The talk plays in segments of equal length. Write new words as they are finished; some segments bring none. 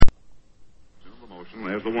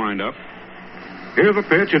There's the windup. Here's the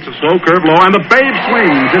pitch. It's a slow curve low, and the Babe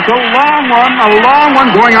swings. It's a long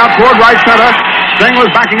one going out toward right center. Stengler's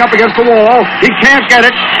backing up against the wall. He can't get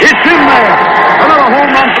it. It's in there. Another home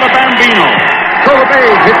run for the Bambino. So the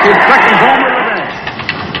Babe hits his second home run of the day.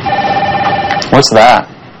 What's that?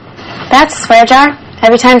 That's a swear jar.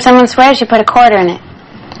 Every time someone swears, you put a quarter in it.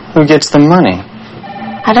 Who gets the money?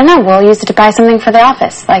 I don't know. We'll use it to buy something for the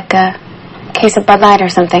office, like a case of Bud Light or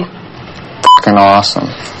something. Fucking awesome.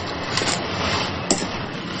 F***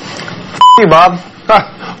 you, Bob. F***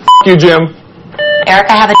 you, Jim. Eric,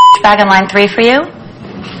 I have a bag in line 3 for you.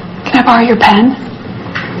 Can I borrow your pen?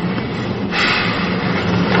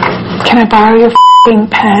 Can I borrow your f***ing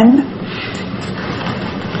pen?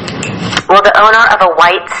 Will the owner of a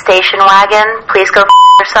white station wagon please go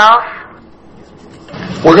yourself?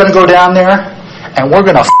 We're going to go down there, and we're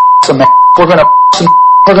going to some. We're going to some.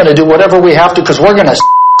 We're going to do whatever we have to, because we're going to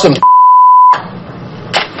some.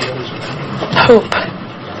 Hope.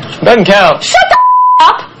 Doesn't count. Shut the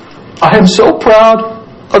up! I am so proud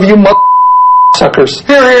of you suckers.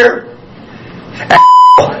 Here.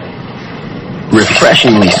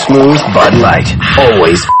 Refreshingly smooth Bud Light.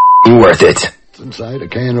 Always worth it. Inside a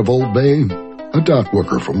can of Old Bay, a dock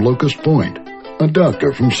worker from Locust Point, a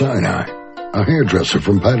doctor from Sinai, a hairdresser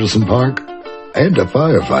from Patterson Park, and a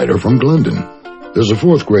firefighter from Glendon. There's a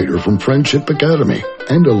 4th grader from Friendship Academy,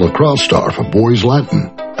 and a lacrosse star for Boys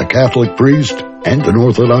Latin, a Catholic priest, and an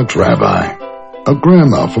Orthodox rabbi, a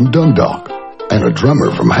grandma from Dundalk, and a drummer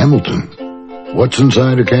from Hamilton. What's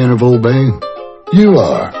inside a can of Old Bay? You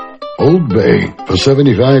are. Old Bay. For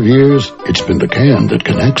 75 years, it's been the can that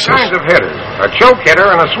connects us. Kinds of hitters. A choke hitter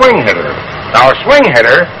and a swing hitter. Now, a swing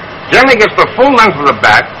hitter generally gets the full length of the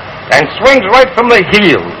bat and swings right from the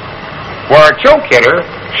heel. Where a choke hitter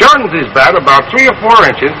shortens his bat about 3 or 4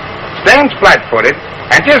 inches, stands flat-footed,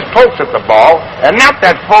 and just pokes at the ball and not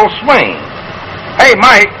that full swing. Hey,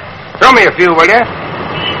 Mike, throw me a few, will you?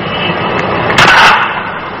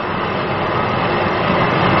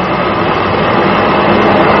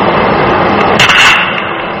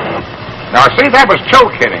 Now, see, that was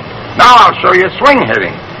choke hitting. Now I'll show you swing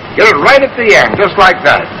hitting. Get it right at the end, just like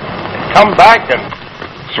that. And come back and...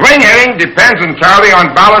 Swing hitting depends entirely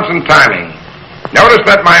on balance and timing. Notice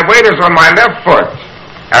that my weight is on my left foot.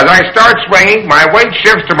 As I start swinging, my weight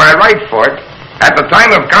shifts to my right foot at the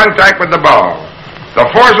time of contact with the ball. The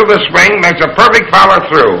force of the swing makes a perfect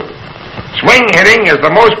follow-through. Swing hitting is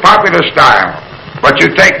the most popular style, but you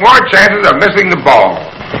take more chances of missing the ball.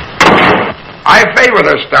 I favor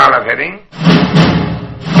this style of hitting.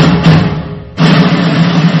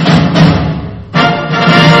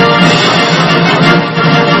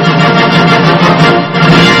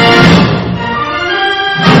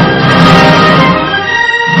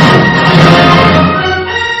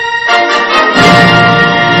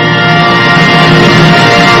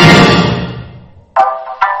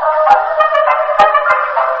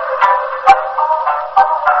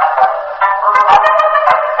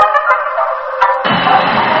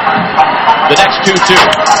 The next 2-2.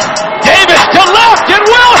 Davis to left and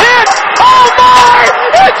will hit. Oh my!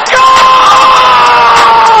 It's gone!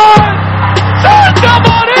 Santa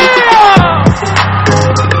Maria!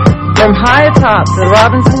 From high atop the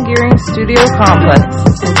Robinson Gearing Studio Complex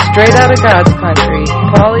and straight out of God's country,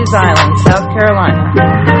 Pawleys Island, South Carolina,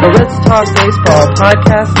 the Let's Talk Baseball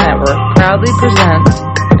Podcast Network proudly presents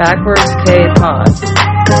Backwards K Pod.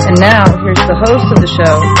 And now, here's the host of the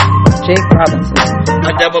show, Jake Robinson.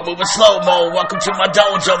 I never move in slow-mo. Welcome to my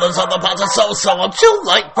dojo. Those other parts are so-so. I'm chill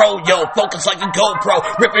like bro, yo. Focus like a GoPro.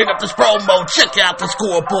 Ripping up this promo. Check out the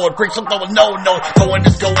scoreboard. Bring some throwing no-no. Going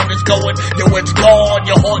is going is going. Yo, it's gone.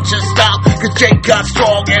 Your heart just stopped. Cause Jake got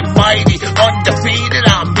strong and mighty. Undefeated,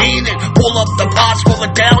 I mean it. Pull up the pots, roll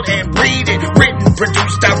it down and read it. Written,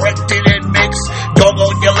 produced, directed, and mixed. Dog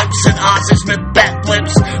on your lips and Ozzy Smith back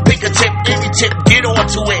flips. Pick a tip, any tip, get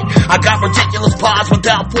onto it. I got ridiculous pods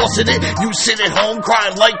without forcing it. You sit at home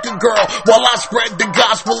crying like a girl while I spread the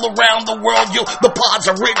gospel around the world. Yo, the pods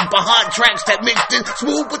are written behind tracks that mixed in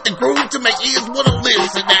smooth with the groove to make ears wanna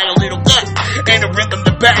listen. Add a little gut and a rhythm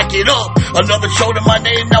to back it up. Another show to my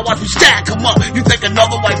name, now watch me stack them up. You think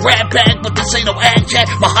another like Rat Pack, but this ain't no ad chat.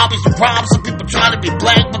 My hobbies and rhymes, some people trying to be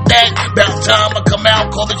black with that. About time I come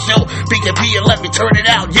out, call the show BKB and let me turn it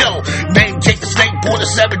out. Yo, name Jake the Snake, born in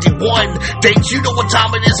 71. Date, you know what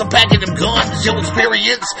time it is, I'm packing them guns. Yo,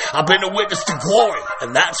 experience, I've been a witness to glory,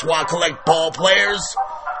 and that's why I collect ball players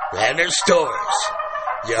and their stories.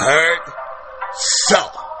 You heard? So,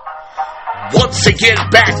 once again,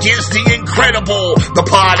 back is the incredible, the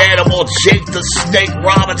pod animal, Jake the Snake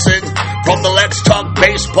Robinson, from the Let's Talk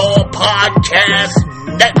Baseball Podcast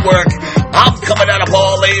Network. I'm coming out of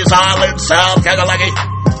South Carolina,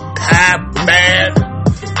 half man,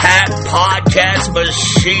 half podcast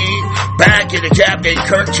machine, back in the Captain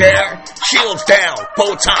Kirk chair, shields down,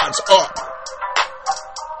 photons up.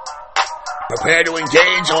 Prepare to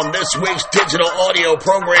engage on this week's digital audio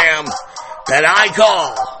program that I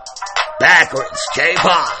call Backwards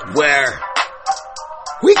K-Pod, where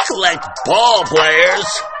we collect ball players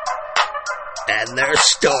and their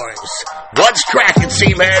stories. What's cracking,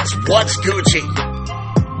 Seamheads? What's Gucci?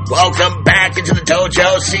 Welcome back into the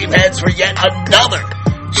dojo, Seamheads, for yet another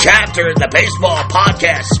chapter in the baseball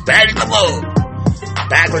podcast spanning the globe.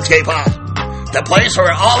 Backwards K-Pod, the place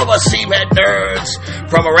where all of us Seamhead nerds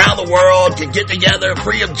from around the world can get together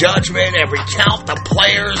free of judgment and recount the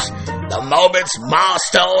players, the moments,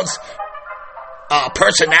 milestones,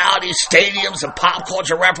 personalities, stadiums, and pop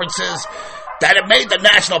culture references that have made the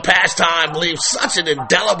national pastime leave such an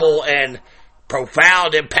indelible and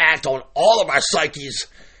profound impact on all of our psyches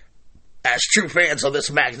as true fans of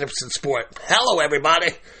this magnificent sport. Hello, everybody.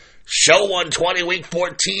 Show 120, week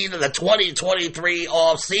 14 of the 2023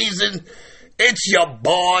 off season. It's your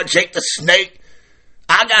boy, Jake the Snake.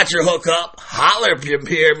 I got your hook up. Holler if you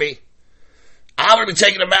hear me. I'm going to be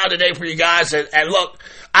taking them out today for you guys. And look,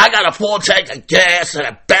 I got a full tank of gas and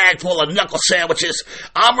a bag full of knuckle sandwiches.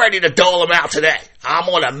 I'm ready to dole them out today. I'm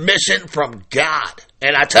on a mission from God.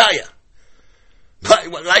 And I tell you,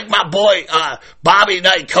 like my boy Bobby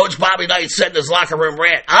Knight, Coach Bobby Knight said in his locker room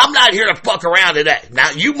rant, I'm not here to fuck around today.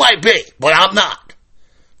 Now, you might be, but I'm not.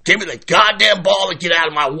 Give me the goddamn ball and get out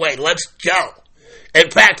of my way. Let's go.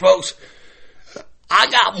 In fact, folks, I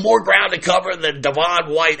got more ground to cover than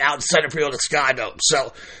Devon White out in center field at Skydome.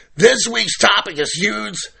 So this week's topic is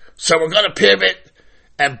huge. So we're going to pivot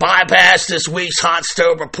and bypass this week's hot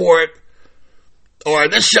stove report. Or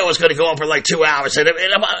this show is going to go on for like 2 hours. And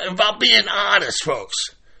if I'm being honest, folks,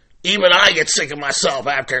 even I get sick of myself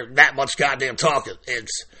after that much goddamn talking.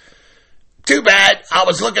 It's too bad. I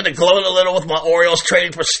was looking to gloat a little with my Orioles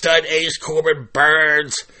trading for stud ace Corbin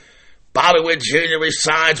Burns. Bobby Witt Jr.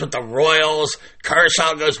 resigns with the Royals.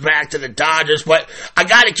 Kershaw goes back to the Dodgers. But I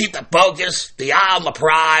got to keep the focus, the eye on the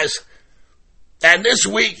prize. And this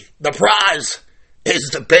week, the prize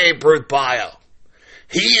is the Babe Ruth bio.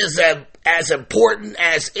 He is as important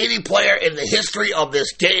as any player in the history of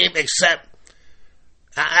this game, except,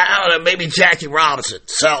 I don't know, maybe Jackie Robinson.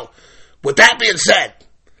 So, with that being said,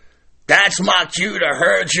 that's my cue to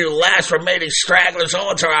herd you last remaining stragglers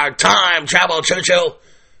onto our time travel choo-choo.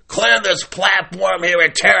 Clear this platform here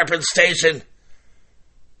at Terrapin Station.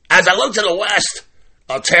 As I look to the west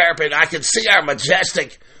of Terrapin, I can see our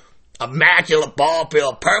majestic, immaculate ball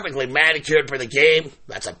field perfectly manicured for the game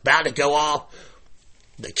that's about to go off.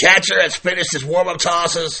 The catcher has finished his warm-up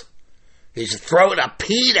tosses. He's throwing a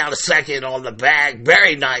pee down a second on the bag.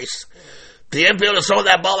 Very nice. The infielder is throwing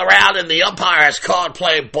that ball around, and the umpire has called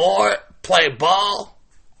play ball.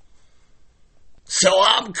 So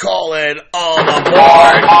I'm calling on the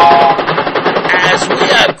board as we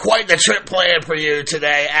have quite the trip planned for you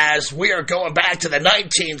today, as we are going back to the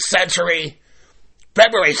 19th century,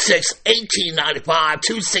 February 6, 1895,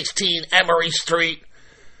 216 Emory Street,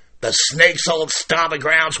 the Snake's old stomping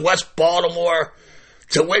grounds, West Baltimore,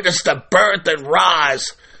 to witness the birth and rise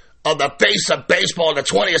of the face of baseball in the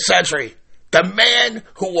 20th century, the man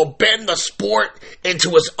who will bend the sport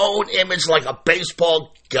into his own image like a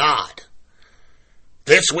baseball god.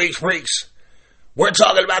 This week's Freaks, we're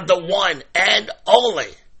talking about the one and only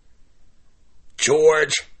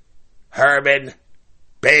George Herman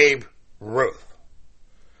Babe Ruth.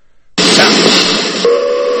 So,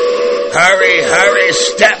 hurry,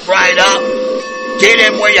 step right up. Get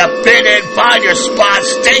in where you fit in, find your spot,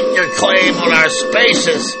 stake your claim on our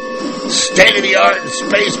spacious, state-of-the-art and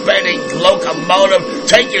space-bending locomotive.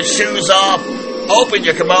 Take your shoes off. Open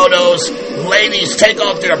your kimonos. Ladies, take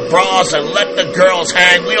off their bras and let the girls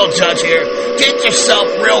hang. We don't judge here. Get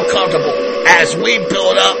yourself real comfortable as we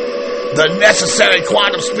build up the necessary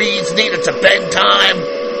quantum speeds needed to bend time.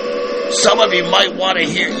 Some of you might want to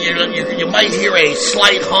hear, you might hear a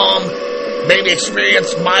slight hum, maybe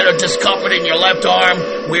experience minor discomfort in your left arm.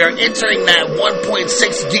 We are entering that 1.6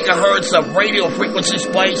 gigahertz of radio frequency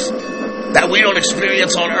space that we don't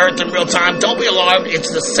experience on Earth in real time. Don't be alarmed.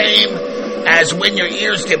 It's the same as when your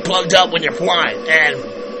ears get plugged up when you're flying. And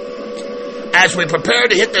as we prepare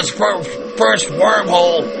to hit this first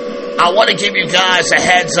wormhole, I want to give you guys a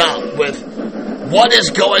heads up with what is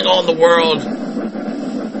going on in the world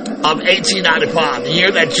of 1895, the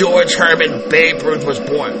year that George Herman Babe Ruth was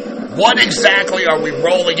born. What exactly are we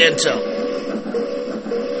rolling into?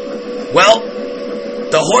 Well,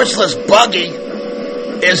 the horseless buggy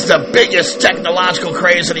is the biggest technological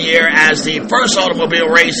craze of the year, as the first automobile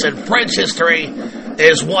race in French history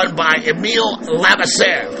is won by Émile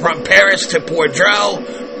Lamassaire from Paris to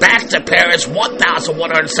Bordeaux, back to Paris,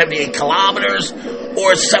 1,178 kilometers,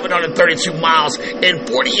 or 732 miles, in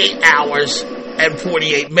 48 hours and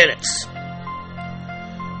 48 minutes.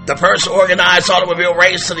 The first organized automobile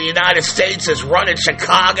race in the United States is run in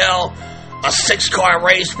Chicago, a 6-car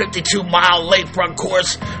race, 52-mile lakefront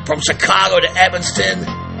course from Chicago to Evanston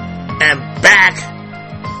and back,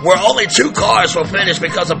 where only 2 cars will finish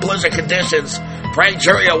because of blizzard conditions. Frank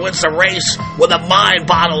Juria wins the race with a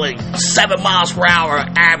mind-boggling 7 miles per hour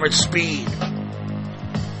average speed.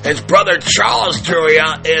 His brother Charles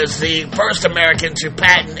Juria is the first American to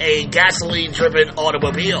patent a gasoline-driven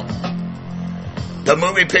automobile. The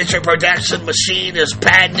movie picture production machine is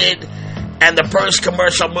patented, and the first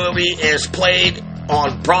commercial movie is played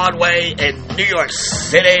on Broadway in New York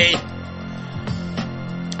City.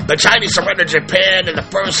 The Chinese surrendered Japan in the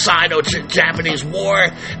first Sino-Japanese War,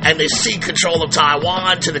 and they ceded control of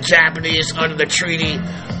Taiwan to the Japanese under the Treaty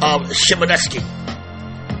of Shimonoseki.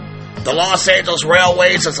 The Los Angeles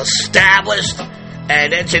Railways is established,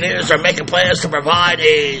 and engineers are making plans to provide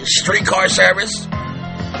a streetcar service.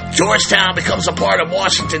 Georgetown becomes a part of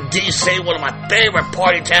Washington, D.C., one of my favorite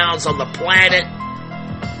party towns on the planet.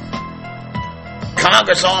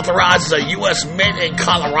 Congress authorizes a U.S. mint in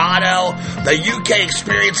Colorado. The U.K.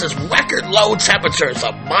 experiences record low temperatures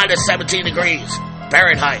of minus 17 degrees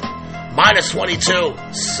Fahrenheit, minus 22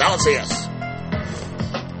 Celsius.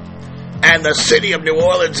 And the city of New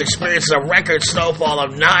Orleans experiences a record snowfall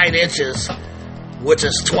of 9 inches, which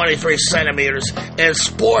is 23 centimeters. In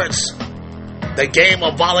sports, the game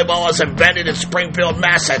of volleyball is invented in Springfield,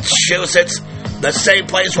 Massachusetts, the same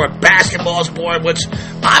place where basketball is born, which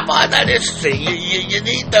I find that interesting. You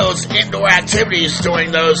need those indoor activities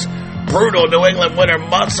during those brutal New England winter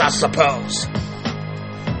months, I suppose.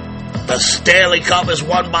 The Stanley Cup is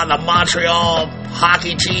won by the Montreal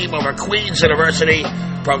hockey team over Queen's University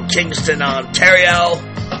from Kingston, Ontario.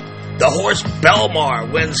 The horse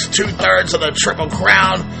Belmar wins 2/3 of the Triple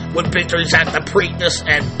Crown with victories at the Preakness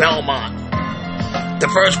and Belmont. The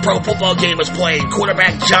first pro football game was played.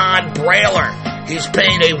 Quarterback John Brailer, he's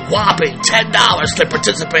paying a whopping $10 to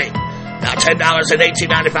participate. Now, $10 in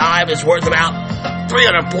 1895 is worth about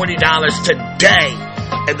 $340 today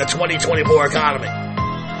in the 2024 economy.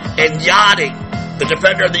 In yachting, the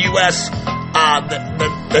Defender of the U.S.,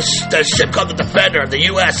 the ship called the Defender of the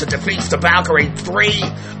U.S. that defeats the Valkyrie 3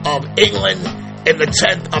 of England in the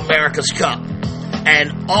 10th America's Cup.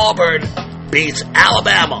 And Auburn beats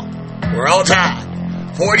Alabama, Roll Tide,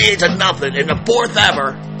 48-0 in the 4th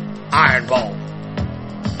ever Iron Bowl.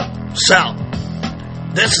 So,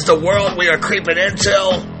 this is the world we are creeping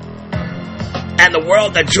into, and the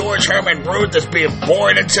world that George Herman Ruth is being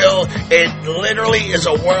born into. It literally is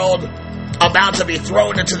a world about to be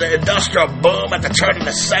thrown into the industrial boom at the turn of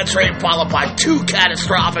the century, followed by 2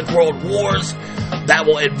 catastrophic world wars that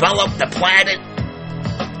will envelop the planet.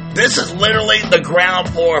 This is literally the ground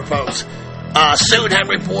floor, folks. Soon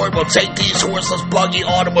Henry Ford will take these horseless buggy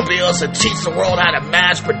automobiles and teach the world how to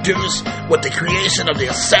mass produce with the creation of the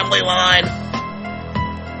assembly line.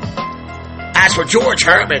 As for George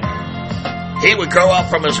Herman, he would grow up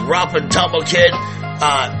from his rough and tumble kid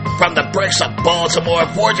from the bricks of Baltimore,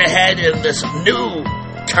 forge ahead in this new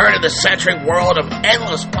turn-of-the-century world of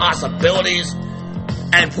endless possibilities,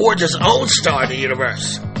 and forge his own star in the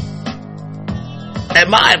universe. In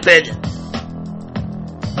my opinion,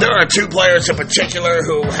 there are 2 players in particular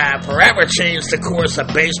who have forever changed the course of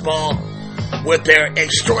baseball with their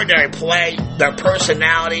extraordinary play, their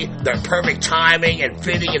personality, their perfect timing and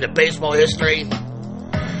fitting into baseball history.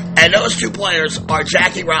 And those 2 players are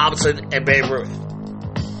Jackie Robinson and Babe Ruth.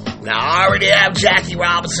 Now, I already have Jackie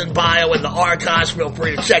Robinson bio in the archives. Feel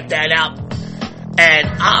free to check that out. And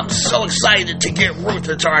I'm so excited to get Ruth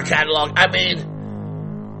into our catalog. I mean,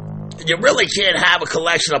 you really can't have a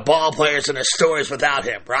collection of ball players and their stories without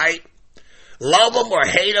him, right? Love them or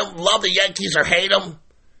hate them, love the Yankees or hate them.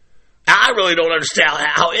 I really don't understand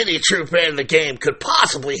how any true fan of the game could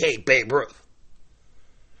possibly hate Babe Ruth.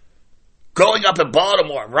 Growing up in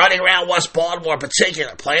Baltimore, running around West Baltimore in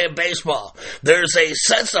particular, playing baseball, there's a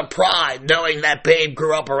sense of pride knowing that Babe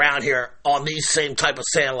grew up around here on these same type of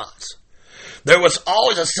sandlots. There was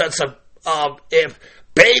always a sense of if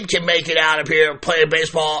Babe can make it out of here playing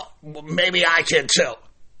baseball, maybe I can too.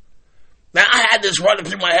 Now, I had this running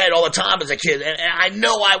through my head all the time as a kid, and I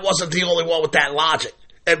know I wasn't the only one with that logic.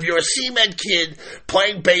 If you're a cement kid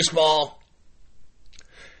playing baseball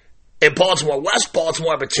in Baltimore, West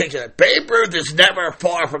Baltimore in particular, Babe Ruth is never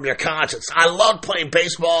far from your conscience. I loved playing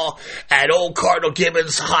baseball at old Cardinal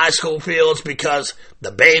Gibbons high school fields because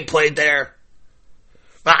the Babe played there.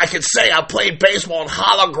 I can say I played baseball on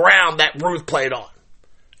hollow ground that Ruth played on.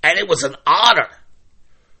 And it was an honor.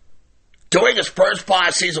 During his first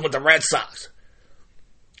 5 seasons with the Red Sox,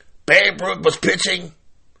 Babe Ruth was pitching,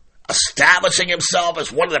 establishing himself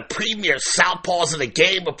as one of the premier southpaws in the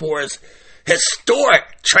game before his historic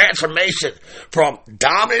transformation from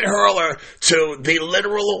dominant hurler to the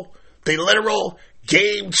literal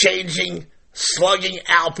game-changing slugging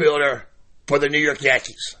outfielder for the New York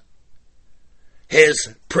Yankees. His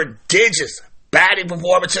prodigious batting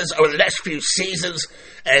performances over the next few seasons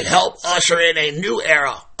and helped usher in a new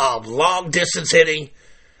era of long-distance hitting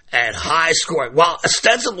and high scoring, while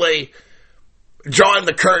ostensibly drawing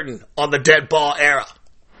the curtain on the dead ball era.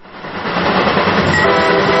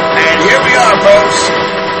 And here we are, folks,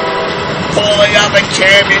 pulling up at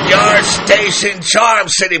Camden Yard Station, Charm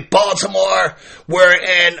City, Baltimore, where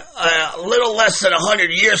in a little less than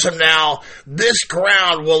 100 years from now, this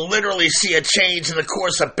ground will literally see a change in the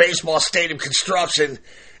course of baseball stadium construction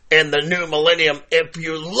in the new millennium. If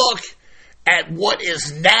you look at what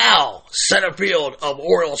is now center field of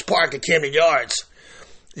Orioles Park at Camden Yards,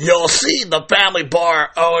 you'll see the family bar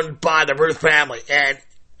owned by the Ruth family, and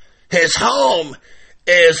his home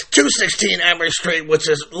is 216 Emory Street, which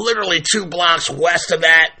is literally 2 blocks west of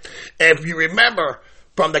that. If you remember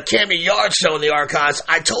from the Camden Yard show in the archives,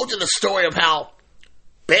 I told you the story of how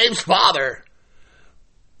Babe's father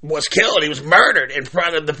was killed. He was murdered in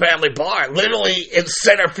front of the family bar, literally in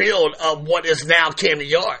center field of what is now Camden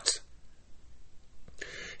Yards.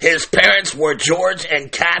 His parents were George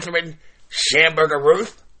and Catherine Schamberger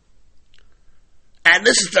Ruth. And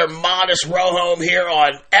this is their modest row home here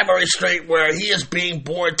on Emory Street, where he is being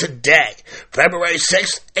born today, February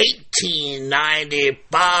 6th,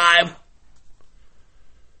 1895.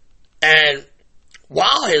 And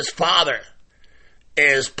while his father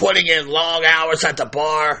is putting in long hours at the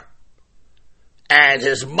bar, and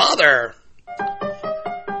his mother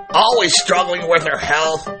always struggling with her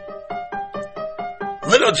health,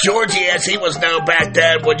 little Georgie, as he was known back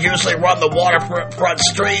then, would usually run the waterfront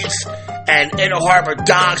streets and inner harbor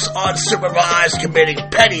docks unsupervised, committing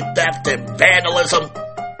petty theft and vandalism.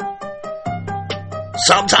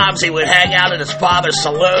 Sometimes he would hang out at his father's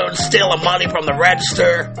saloon, stealing money from the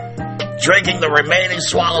register, drinking the remaining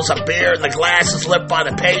swallows of beer in the glasses left by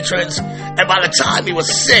the patrons, and by the time he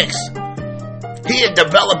was 6, he had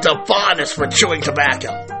developed a fondness for chewing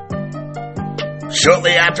tobacco.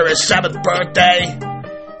 Shortly after his 7th birthday,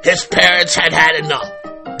 his parents had had enough.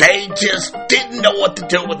 They just didn't know what to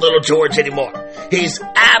do with little George anymore. He's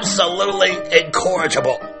absolutely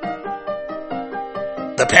incorrigible.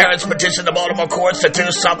 The parents petitioned the Baltimore courts to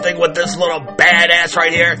do something with this little badass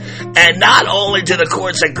right here. And not only do the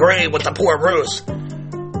courts agree with the poor Ruth,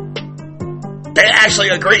 they actually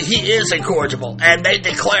agree he is incorrigible, and they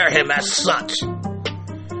declare him as such.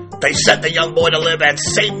 They sent the young boy to live at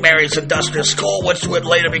St. Mary's Industrial School, which would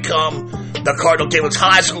later become the Cardinal Gibbons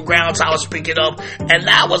High School grounds I was speaking of, and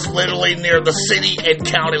that was literally near the city and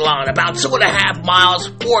county line, about 2.5 miles,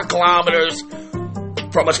 4 kilometers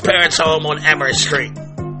from his parents' home on Emory Street.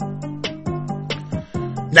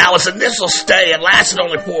 Now, his initial stay had lasted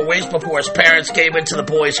only 4 weeks before his parents gave in to the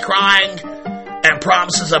boy's crying and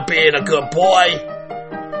promises of being a good boy.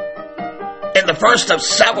 In the first of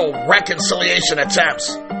several reconciliation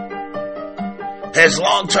attempts, his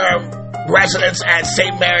long-term residence at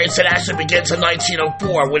St. Mary's had actually begins in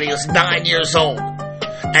 1904 when he was 9 years old.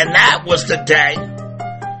 And that was the day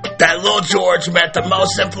that little George met the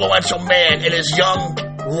most influential man in his young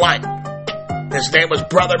life. His name was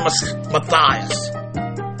Brother Matthias.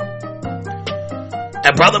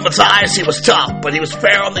 And Brother Matthias, he was tough, but he was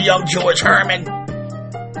fair on the young George Herman.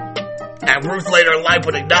 And Ruth later in life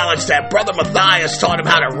would acknowledge that Brother Matthias taught him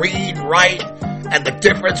how to read, write, and the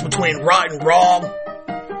difference between right and wrong.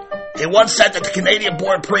 He once said that the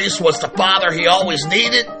Canadian-born priest was the father he always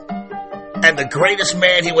needed and the greatest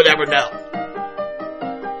man he would ever know.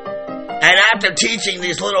 And after teaching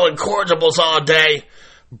these little incorrigibles all day,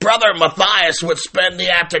 Brother Matthias would spend the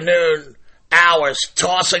afternoon hours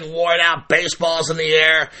tossing worn-out baseballs in the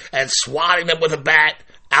air and swatting them with a bat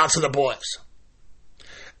out to the boys.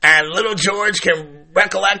 And little George can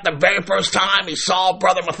recollect the very first time he saw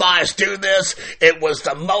Brother Matthias do this. It was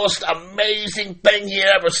the most amazing thing he had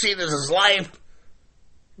ever seen in his life.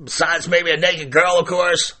 Besides maybe a naked girl, of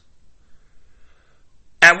course.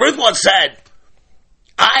 And Ruth once said,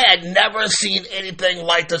 "I had never seen anything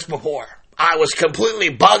like this before. I was completely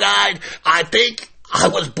bug-eyed. I think I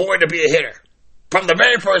was born to be a hitter." from the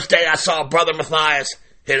very first day I saw Brother Mathias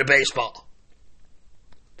hit a baseball.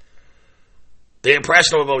 The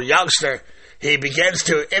impressionable youngster, he begins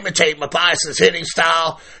to imitate Mathias' hitting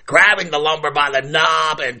style, grabbing the lumber by the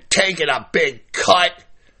knob and taking a big cut,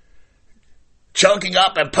 choking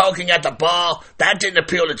up and poking at the ball. That didn't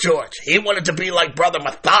appeal to George. He wanted to be like Brother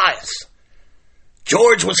Mathias.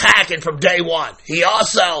 George was hacking from day one. He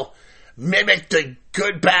also mimicked the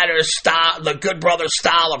good batter's style, the good brother's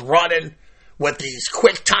style of running with these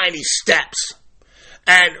quick, tiny steps.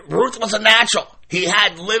 And Ruth was a natural. He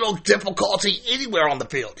had little difficulty anywhere on the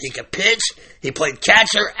field. He could pitch. He played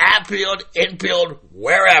catcher, outfield, infield,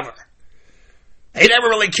 wherever. He never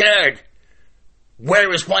really cared where he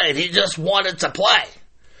was playing. He just wanted to play.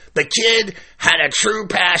 The kid had a true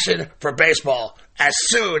passion for baseball as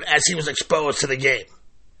soon as he was exposed to the game.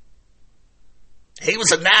 He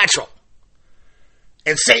was a natural.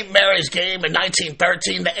 In St. Mary's game in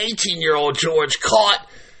 1913, the 18-year-old George caught.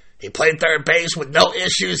 He played third base with no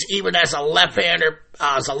issues, even as a left-handed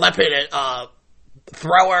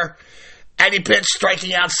thrower. And he pitched,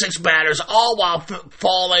 striking out 6 batters, all while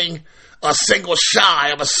falling a single shy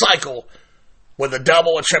of a cycle with a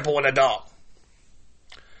double, a triple, and a dog.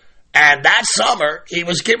 And that summer, he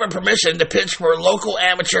was given permission to pitch for local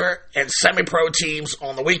amateur and semi-pro teams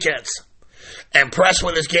on the weekends. Impressed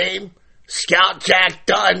with his game, scout Jack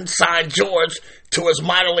Dunn signed George to his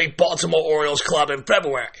minor league Baltimore Orioles club in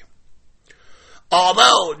February.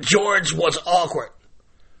 Although George was awkward,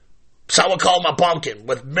 some would call him a bumpkin,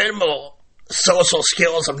 with minimal social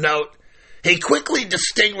skills of note, he quickly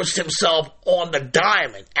distinguished himself on the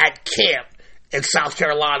diamond at camp in South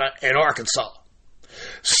Carolina and Arkansas.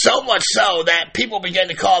 So much so that people began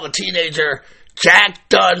to call the teenager Jack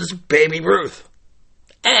Dunn's Baby Ruth.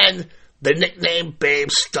 And the nickname Babe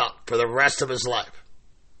stuck for the rest of his life.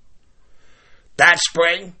 That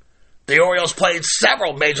spring, the Orioles played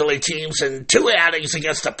several major league teams in 2 outings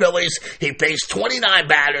against the Phillies. He faced 29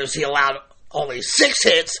 batters. He allowed only 6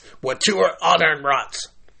 hits with 2 unearned runs.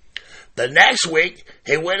 The next week,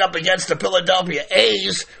 he went up against the Philadelphia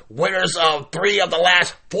A's, winners of 3 of the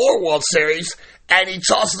last 4 World Series, and he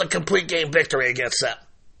tosses a complete game victory against them.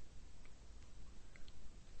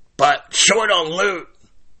 But short on loot,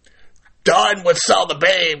 Dunn would sell the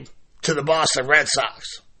Babe to the Boston Red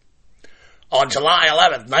Sox. On July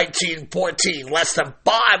 11th, 1914, less than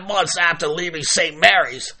 5 months after leaving St.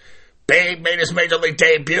 Mary's, Babe made his major league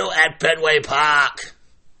debut at Fenway Park.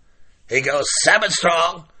 He goes 7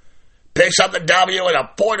 strong, picks up the W in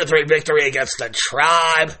a 4-3 victory against the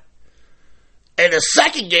Tribe. In his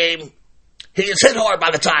second game, he is hit hard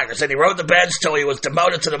by the Tigers, and he rode the bench till he was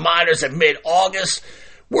demoted to the minors in mid-August,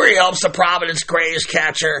 where he helps the Providence Grays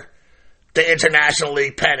capture the International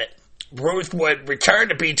League pennant. Ruth would return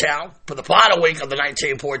to B-Town for the final week of the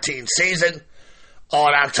 1914 season.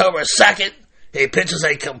 On October 2nd, he pitches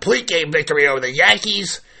a complete game victory over the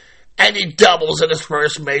Yankees, and he doubles in his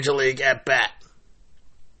first major league at-bat.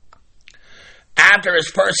 After his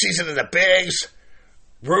first season in the Bigs,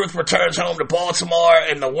 Ruth returns home to Baltimore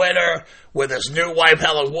in the winter with his new wife,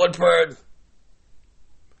 Helen Woodford.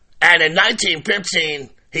 And in 1915,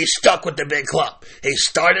 he stuck with the big club. He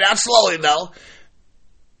started out slowly, though,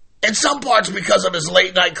 in some parts because of his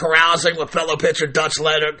late-night carousing with fellow pitcher Dutch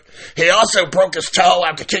Leonard. He also broke his toe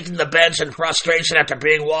after kicking the bench in frustration after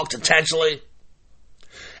being walked intentionally.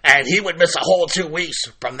 And he would miss a whole 2 weeks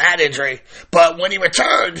from that injury. But when he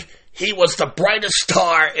returned, he was the brightest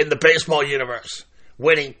star in the baseball universe,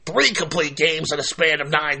 winning 3 complete games in a span of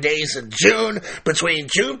 9 days in June. Between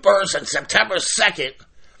June 1st and September 2nd,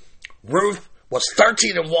 Ruth was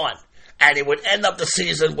 13-1, and he would end up the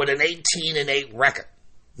season with an 18-8 record.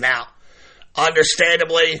 Now,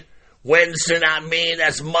 understandably, wins do not mean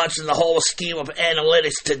as much in the whole scheme of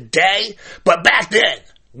analytics today, but back then,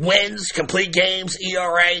 wins, complete games,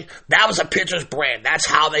 ERA, that was a pitcher's brand. That's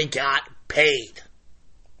how they got paid.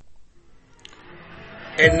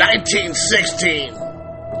 In 1916,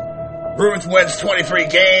 Ruth wins 23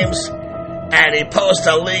 games, and he posts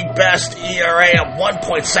a league-best ERA of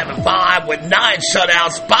 1.75 with 9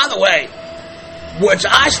 shutouts, by the way, which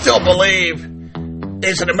I still believe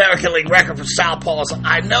is an American League record for Southpaws.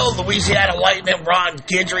 I know Louisiana Lightning Ron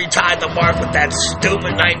Guidry tied the mark with that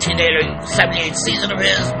stupid 1978 season of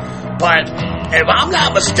his, but if I'm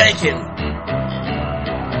not mistaken,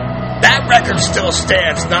 that record still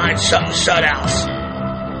stands, 9 shutouts.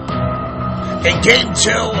 In Game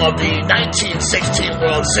 2 of the 1916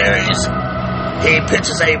 World Series, he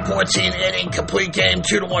pitches a 14-inning complete game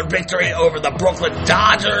 2-1 victory over the Brooklyn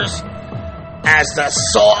Dodgers as the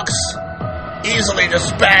Sox easily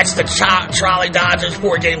dispatched the Trolley Dodgers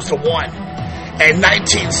 4-1. In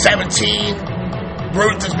 1917,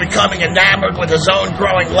 Ruth is becoming enamored with his own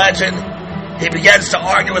growing legend. He begins to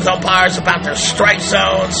argue with umpires about their strike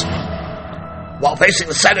zones. While facing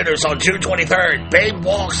the Senators on June 23rd, Babe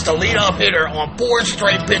walks the leadoff hitter on 4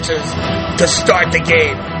 straight pitches to start the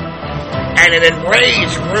game. And an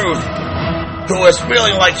enraged Ruth, who is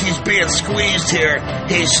feeling like he's being squeezed here,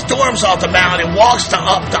 he storms off the mound and walks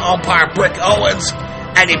up to umpire Brick Owens,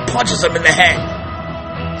 and he punches him in the head.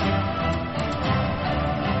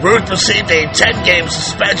 Ruth received a 10-game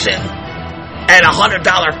suspension and a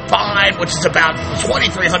 $100 fine, which is about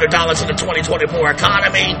 $2,300 in the 2024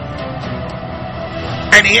 economy.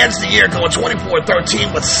 And he ends the year going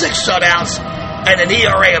 24-13 with 6 shutouts and an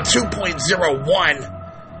ERA of 2.01.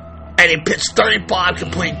 And he pitched 35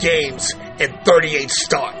 complete games in 38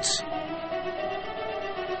 starts.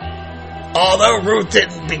 Although Ruth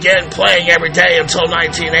didn't begin playing every day until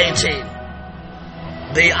 1918,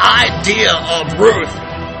 the idea of Ruth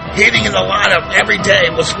hitting in the lineup every day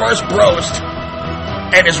was first broached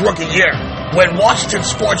in his rookie year, when Washington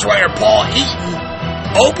sports writer Paul Eaton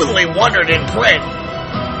openly wondered in print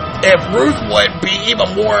if Ruth would be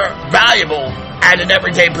even more valuable at an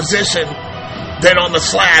everyday position than on the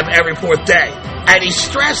slab every 4th day. And he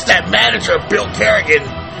stressed that manager Bill Kerrigan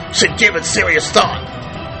should give it serious thought.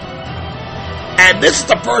 And this is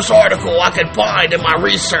the first article I could find in my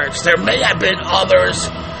research. There may have been others,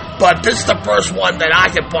 but this is the first one that I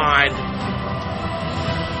could find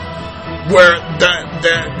where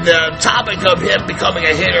the topic of him becoming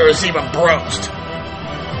a hitter is even broached.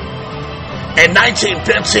 In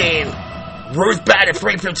 1915, Ruth batted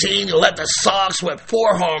 .315. He led the Sox with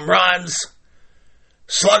 4 home runs.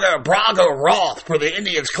 Slugger Brago Roth for the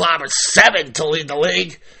Indians clobbered 7 to lead the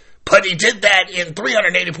league, but he did that in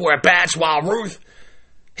 384 at-bats, while Ruth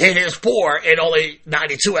hit his 4 in only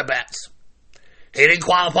 92 at-bats. He didn't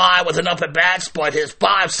qualify with enough at-bats, but his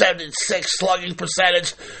 .576 slugging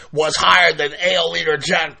percentage was higher than AL leader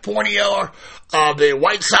Jack Fournier of the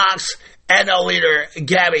White Sox, NL leader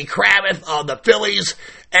Gabby Cravath of the Phillies,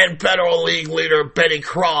 and Federal League leader Betty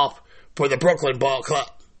Croft for the Brooklyn Ball Club.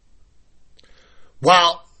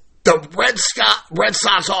 While the Red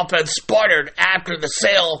Sox offense sputtered after the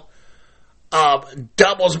sale of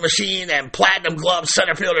doubles machine and platinum glove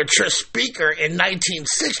center fielder Tris Speaker in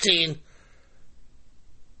 1916,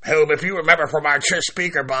 who, if you remember from our Tris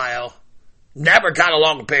Speaker bio, never got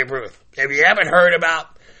along with Babe Ruth. If you haven't heard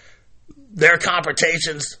about their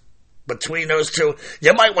confrontations between those two,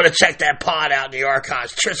 you might want to check that pod out in the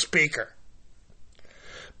archives, Tris Speaker.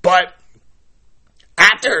 But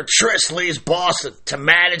after Tris leaves Boston to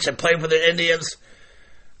manage and play for the Indians,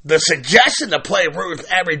 the suggestion to play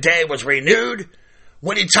Ruth every day was renewed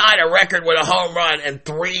when he tied a record with a home run in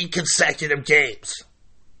 3 consecutive games.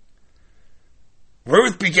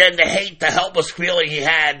 Ruth began to hate the helpless feeling he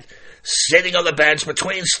had sitting on the bench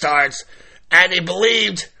between starts, and he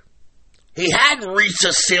believed he hadn't reached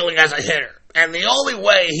his ceiling as a hitter, and the only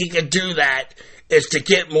way he could do that is to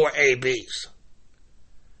get more ABs.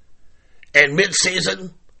 In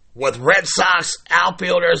midseason, with Red Sox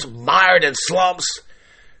outfielders mired in slumps,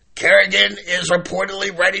 Kerrigan is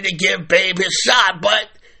reportedly ready to give Babe his shot, but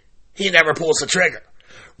he never pulls the trigger.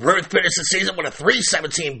 Ruth finished the season with a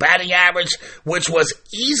 .317 batting average, which was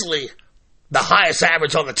easily the highest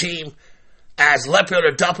average on the team, as left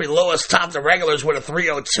fielder Duffy Lewis topped the regulars with a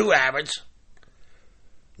 .302 average.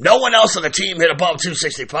 No one else on the team hit above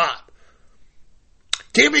 .265.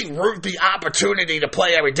 Giving Ruth the opportunity to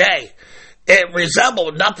play every day, it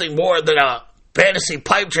resembled nothing more than a fantasy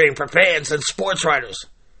pipe dream for fans and sports writers.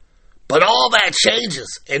 But all that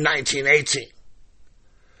changes in 1918.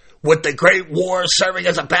 With the Great War serving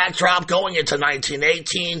as a backdrop going into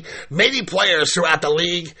 1918, many players throughout the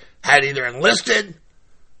league had either enlisted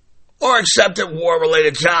or accepted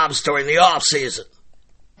war-related jobs during the off-season.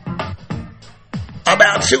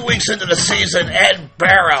 About 2 weeks into the season, Ed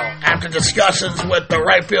Barrow, after discussions with the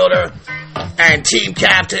right fielder and team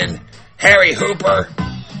captain Harry Hooper,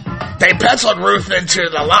 they penciled Ruth into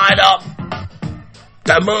the lineup.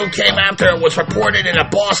 The move came after it was reported in a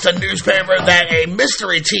Boston newspaper that a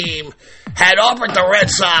mystery team had offered the Red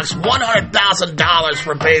Sox $100,000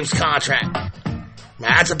 for Babe's contract.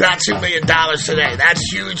 Now, that's about $2 million today. That's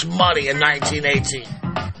huge money in 1918.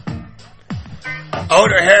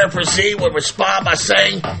 Owner Harry Frazee would respond by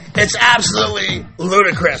saying, "It's absolutely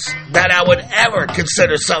ludicrous that I would ever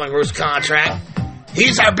consider selling Ruth's contract.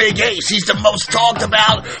 He's our big ace. He's the most talked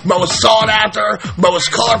about, most sought after, most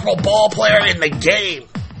colorful ball player in the game."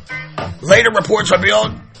 Later reports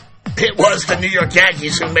revealed it was the New York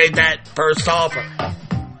Yankees who made that first offer.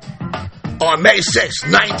 On May 6,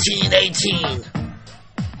 1918,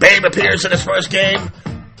 Babe appears in his first game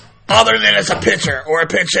other than as a pitcher or a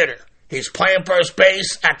pinch hitter. He's playing first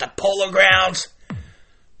base at the Polo Grounds,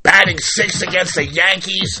 batting 6th against the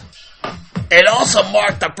Yankees. It also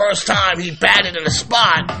marked the first time he batted in a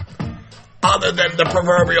spot other than the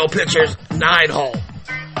proverbial pitcher's 9-hole.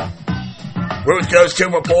 Ruth goes 2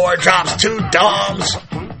 for 4, drops 2 doms.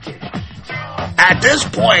 At this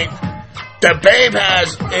point, the Babe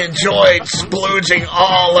has enjoyed splooging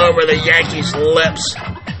all over the Yankees' lips,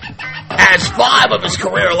 as 5 of his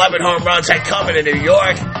career 11 home runs had come into New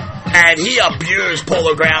York, and he abused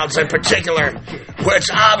Polo Grounds in particular, which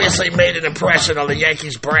obviously made an impression on the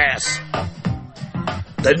Yankees brass.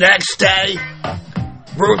 The next day,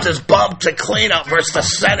 Ruth is bumped to cleanup versus the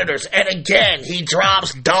Senators, and again, he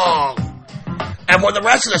drops dong. And for the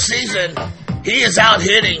rest of the season, he is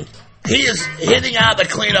hitting out of the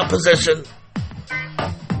cleanup position.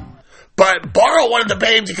 But Barrow wanted the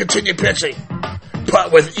Babe to continue pitching.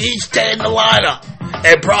 But with each day in the lineup,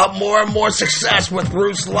 it brought more and more success with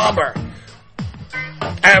Ruth's lumber.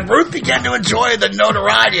 And Ruth began to enjoy the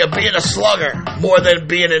notoriety of being a slugger more than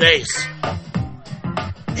being an ace.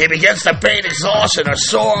 He begins to feign exhaustion or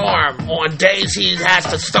sore arm on days he has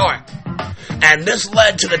to start. And this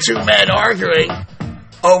led to the 2 men arguing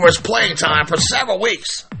over his playing time for several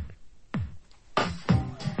weeks.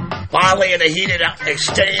 Finally, in a heated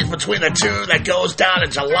exchange between the 2 that goes down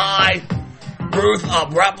in July, Ruth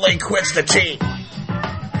abruptly quits the team.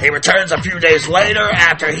 He returns a few days later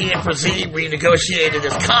after he and Frazee renegotiated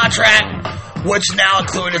his contract, which now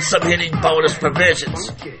included some hitting bonus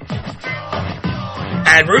provisions.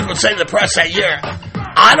 And Ruth would say to the press that year,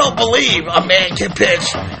 "I don't believe a man can pitch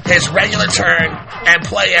his regular turn and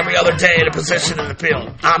play every other day in a position in the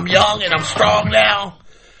field. I'm young and I'm strong now.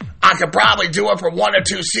 I could probably do it for 1 or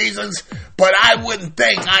 2 seasons, but I wouldn't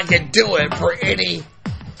think I could do it for any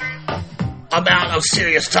amount of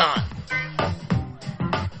serious time."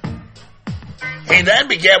 He then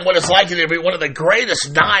began what is likely to be one of the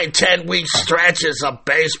greatest 9-10 week stretches of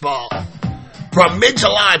baseball. From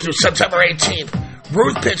mid-July through September 18th,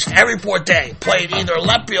 Ruth pitched every 4th day, played either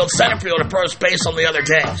left field, center field, or first base on the other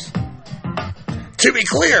days. To be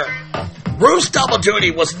clear, Ruth's double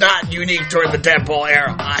duty was not unique during the dead ball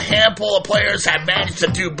era. A handful of players had managed to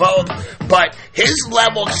do both, but his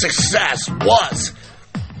level of success was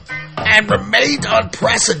and remained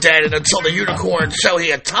unprecedented until the unicorn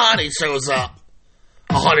Shohei Ohtani shows up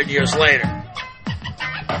 100 years later.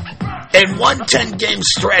 In one 10-game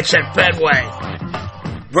stretch at Fenway,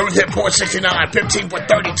 Ruth hit .469, 15 for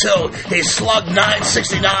 32. He slugged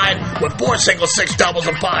 .969 with 4 singles, 6 doubles,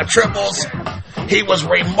 and 5 triples. He was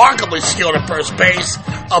remarkably skilled at first base,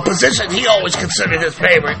 a position he always considered his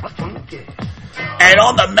favorite. And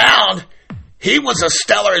on the mound, he was as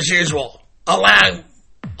stellar as usual, allowing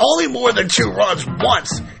only more than 2 runs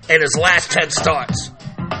once in his last 10 starts.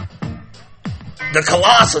 The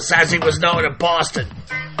Colossus, as he was known in Boston.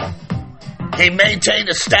 He maintained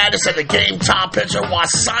his status as a game top pitcher while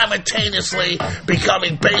simultaneously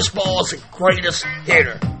becoming baseball's greatest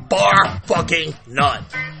hitter. Bar fucking none.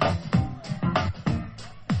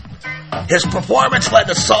 His performance led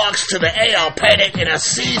the Sox to the AL pennant in a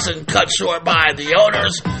season cut short by the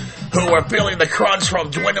owners, who were feeling the crunch from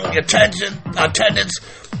dwindling attendance,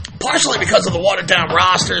 partially because of the watered-down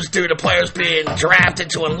rosters due to players being drafted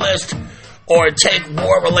to enlist or take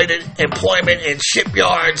war-related employment in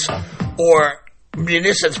shipyards or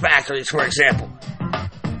munitions factories, for example.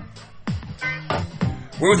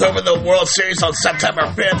 Ruth opened the World Series on September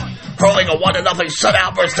 5th, hurling a 1-0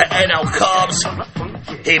 shutout versus the NL Cubs.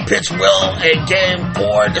 He pitched well in Game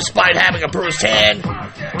 4 despite having a bruised hand,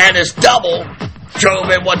 and his double drove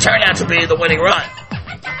in what turned out to be the winning run.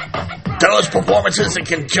 Those performances, in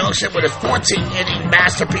conjunction with his 14-inning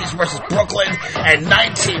masterpiece versus Brooklyn in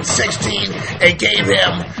 1916, it gave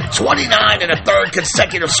him 29 and a third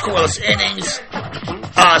consecutive scoreless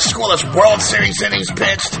World Series innings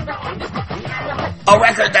pitched, a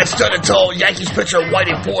record that stood until Yankees pitcher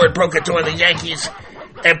Whitey Ford broke it during the Yankees'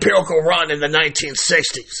 empirical run in the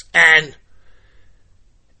 1960s. And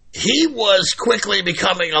he was quickly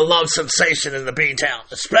becoming a love sensation in the B-Town,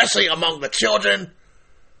 especially among the children,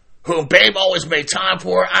 whom Babe always made time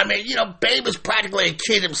for. I mean, Babe was practically a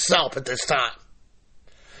kid himself at this time.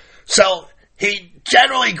 So he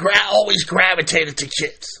generally always gravitated to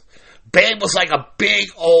kids. Babe was like a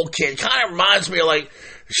big old kid. Kind of reminds me of like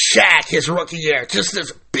Shaq his rookie year. Just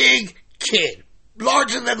this big kid.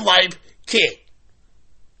 Larger than life kid.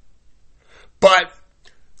 But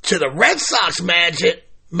to the Red Sox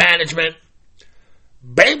management,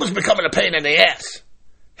 Babe was becoming a pain in the ass.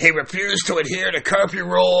 He refused to adhere to curfew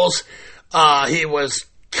rules. He was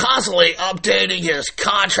constantly updating his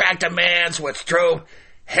contract demands, which drove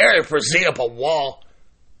Harry Frazee up a wall.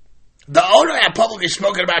 The owner had publicly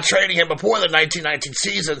spoken about trading him before the 1919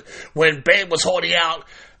 season when Babe was holding out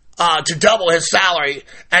to double his salary,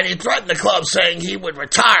 and he threatened the club saying he would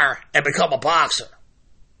retire and become a boxer.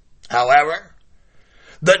 However,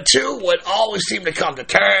 the two would always seem to come to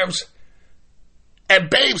terms, and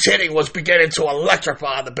Babe's hitting was beginning to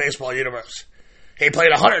electrify the baseball universe. He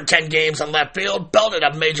played 110 games in left field, belted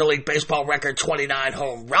a Major League Baseball record 29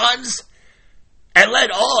 home runs, and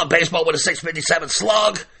led all of baseball with a 657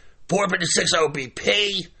 slug, 456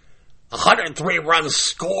 OBP, 103 runs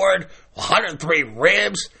scored, 103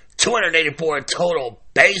 ribs, 284 total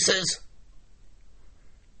bases.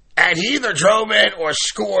 And he either drove in or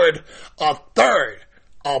scored a third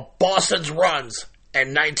of Boston's runs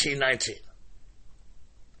in 1919.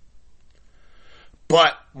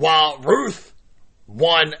 But while Ruth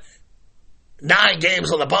won 9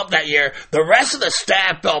 games on the bump that year, the rest of the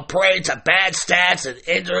staff fell prey to bad stats and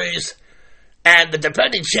injuries, and the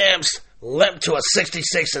defending champs limped to a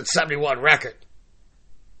 66-71 record.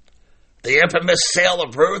 The infamous sale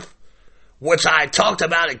of Ruth, which I talked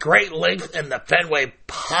about at great length in the Fenway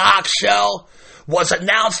Park show, was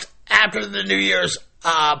announced after the New Year's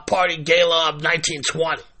party gala of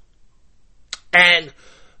 1920. And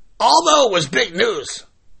although it was big news,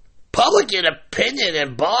 public opinion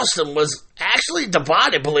in Boston was actually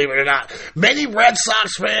divided, believe it or not. Many Red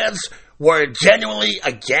Sox fans were genuinely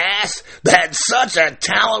aghast that such a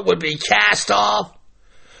talent would be cast off,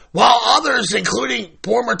 while others, including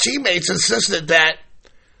former teammates, insisted that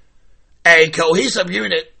a cohesive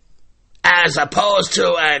unit, as opposed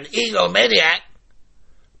to an egomaniac,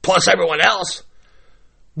 plus everyone else,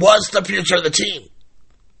 was the future of the team.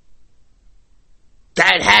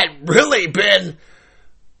 That had really been,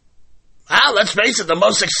 let's face it, the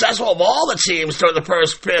most successful of all the teams during the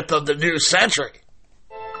first fifth of the new century.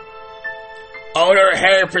 Owner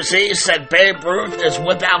Harry Frazee said Babe Ruth is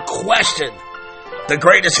without question the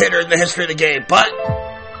greatest hitter in the history of the game, but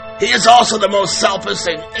he is also the most selfish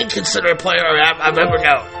and inconsiderate player I've ever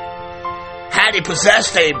known. Had he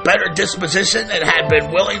possessed a better disposition and had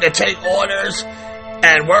been willing to take orders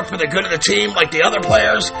and work for the good of the team like the other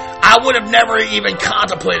players, I would have never even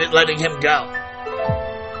contemplated letting him go.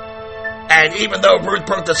 And even though Ruth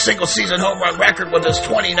broke the single-season home run record with his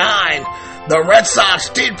 29, the Red Sox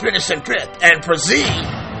did finish in 5th, and Frazee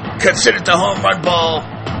considered the home run ball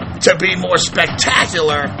to be more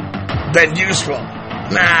spectacular than useful.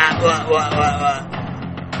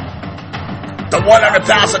 The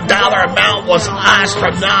 $100,000 amount was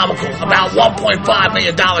astronomical, about $1.5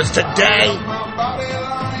 million today.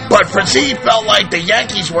 But Frazee felt like the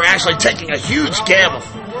Yankees were actually taking a huge gamble,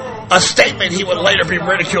 a statement he would later be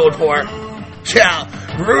ridiculed for. Yeah,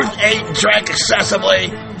 Ruth ate and drank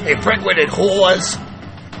excessively, he frequented whores,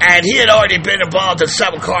 and he had already been involved in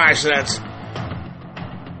several car accidents.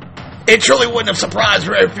 It truly wouldn't have surprised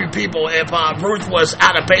very few people if Ruth was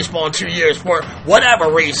out of baseball in 2 years for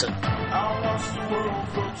whatever reason.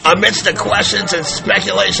 Amidst the questions and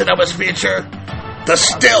speculation of his future, the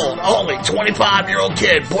still only 25-year-old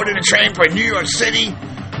kid boarded a train for New York City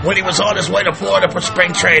when he was on his way to Florida for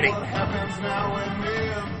spring training.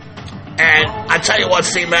 And I tell you what,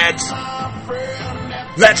 C-Meds,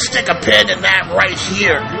 let's stick a pin in that right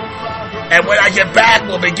here. And when I get back,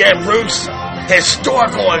 we'll begin Ruth's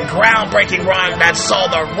historical and groundbreaking run that saw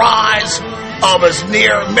the rise of his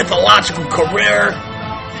near mythological career,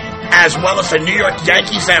 as well as the New York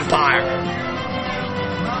Yankees empire.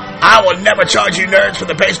 I will never charge you nerds for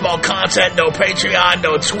the baseball content. No Patreon,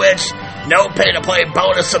 no Twitch, no pay-to-play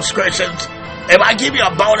bonus subscriptions. If I give you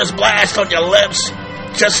a bonus blast on your lips,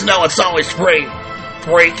 just know it's always free,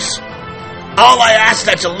 freaks. All I ask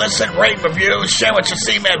that you listen, rate, and review, share with your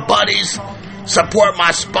C-Man buddies, support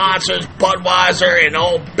my sponsors, Budweiser and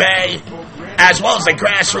Old Bay, as well as the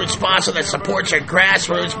grassroots sponsor that supports your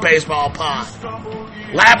grassroots baseball pod,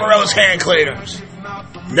 Labaro's Hand Cleaners.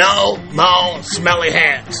 No more smelly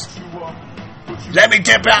hands. Let me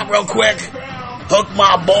dip out real quick. Hook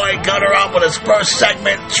my boy Gunner up with his first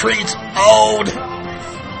segment, Treats Old.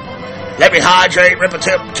 Let me hydrate, rip a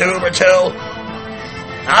tube or two.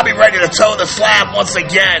 I'll be ready to toe the slab once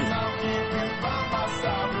again.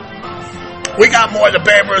 We got more of the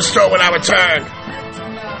Babe Ruth story when I return.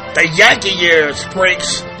 The Yankee years,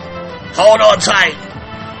 freaks. Hold on tight.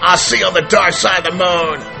 I'll see you on the dark side of the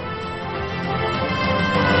moon.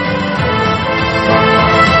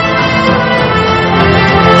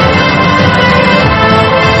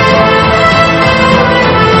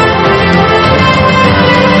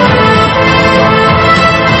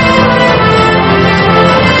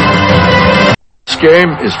 This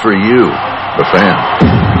game is for you. the fan.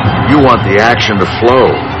 You want the action to flow,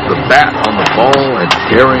 the bat on the ball and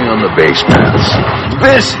daring on the base paths.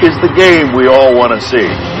 This is the game we all want to see.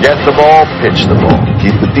 Get the ball, pitch the ball,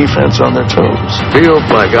 keep the defense on their toes. Field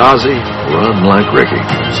like Ozzie, run like Ricky.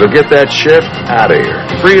 So get that shit out of here.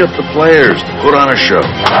 Free up the players to put on a show.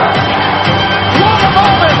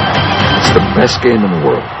 It's the best game in the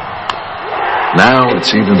world. Now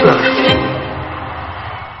it's even better.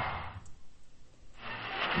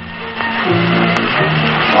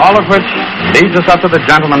 All of which leads us up to the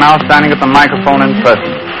gentleman now standing at the microphone in person.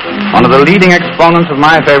 One of the leading exponents of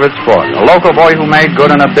my favorite sport. A local boy who made good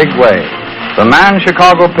in a big way. The man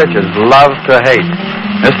Chicago pitchers love to hate.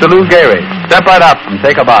 Mr. Lou Gehrig, step right up and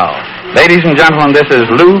take a bow. Ladies and gentlemen, this is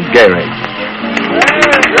Lou Gehrig.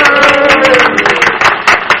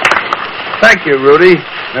 Thank you, Rudy,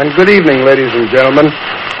 and good evening, ladies and gentlemen.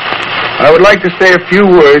 I would like to say a few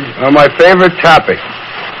words on my favorite topic.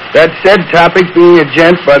 That said topic being a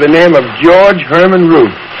gent by the name of George Herman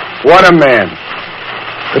Ruth. What a man.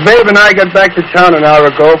 The Babe and I got back to town an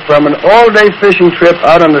hour ago from an all-day fishing trip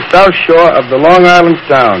out on the south shore of the Long Island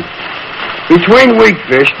Sound. Between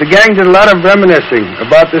weekfish, the gang did a lot of reminiscing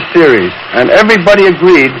about the series, and everybody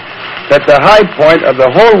agreed that the high point of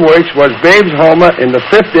the whole works was Babe's homer in the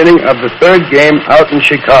 5th inning of the 3rd game out in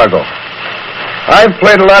Chicago. I've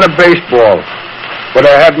played a lot of baseball, but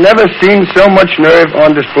I have never seen so much nerve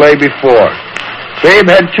on display before. Babe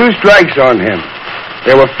had 2 strikes on him.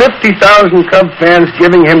 There were 50,000 Cub fans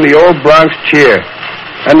giving him the old Bronx cheer,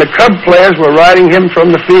 and the Cub players were riding him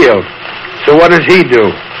from the field. So what does he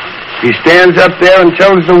do? He stands up there and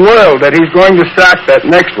tells the world that he's going to sock that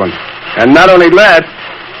next one. And not only that,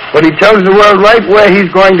 but he tells the world right where he's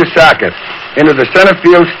going to sock it, into the center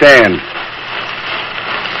field stand.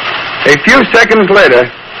 A few seconds later,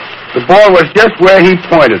 the ball was just where he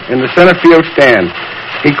pointed, in the center field stand.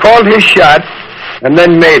 He called his shot and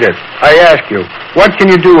then made it. I ask you, what can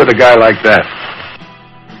you do with a guy like that?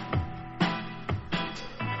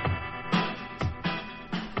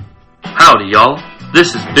 Howdy, y'all.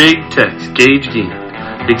 This is Big Tex Gage Dean,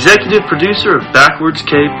 executive producer of Backwards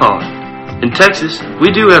K Pod. In Texas,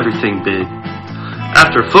 we do everything big.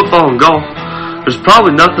 After football and golf, there's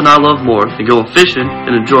probably nothing I love more than going fishing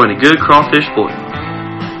and enjoying a good crawfish boil.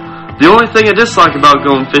 The only thing I dislike about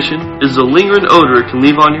going fishing is the lingering odor it can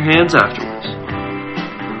leave on your hands afterwards.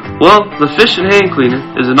 Well, the Fish and Hand Cleaner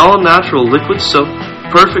is an all-natural liquid soap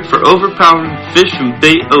perfect for overpowering fish and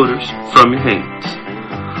bait odors from your hands.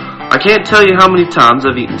 I can't tell you how many times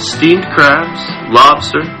I've eaten steamed crabs,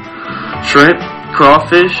 lobster, shrimp,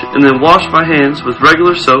 crawfish, and then washed my hands with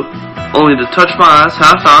regular soap, only to touch my eyes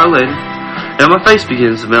half hour later, and my face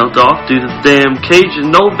begins to melt off due to the damn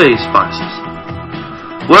Cajun Old Bay spices.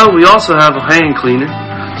 Well, we also have a hand cleaner,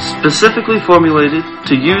 specifically formulated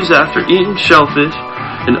to use after eating shellfish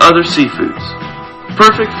and other seafoods.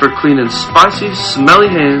 Perfect for cleaning spicy, smelly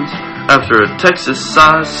hands after a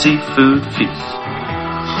Texas-sized seafood feast.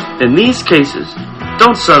 In these cases,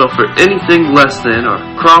 don't settle for anything less than our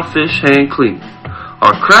crawfish hand cleaner,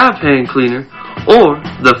 our crab hand cleaner, or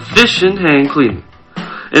the fish and hand cleaner.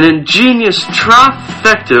 An ingenious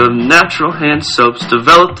trifecta of natural hand soaps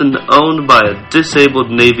developed and owned by a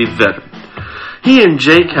disabled Navy veteran. He and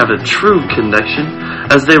Jake have a true connection,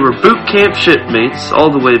 as they were boot camp shipmates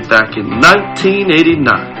all the way back in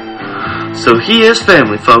 1989. So he is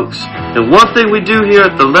family, folks, and one thing we do here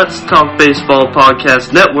at the Let's Talk Baseball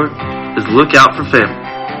Podcast Network is look out for family.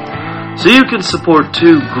 So you can support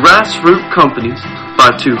 2 grassroots companies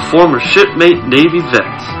by 2 former shipmate Navy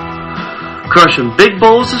vets. Crushing big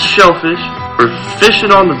bowls of shellfish or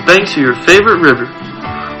fishing on the banks of your favorite river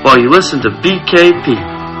while you listen to BKP.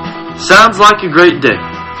 Sounds like a great day.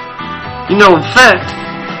 You know, in fact,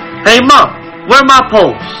 hey Mom, where are my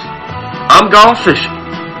poles? I'm gone fishing.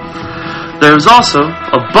 There is also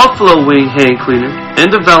a buffalo wing hand cleaner in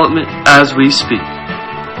development as we speak.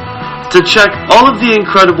 To check all of the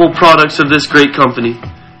incredible products of this great company,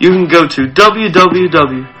 you can go to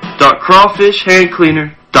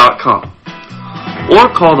www.crawfishhandcleaner.com. or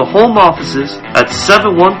call the home offices at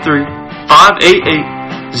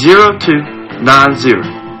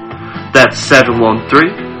 713-588-0290. That's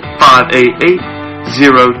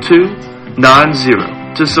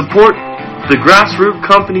 713-588-0290 to support the grassroots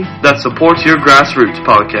company that supports your Grassroots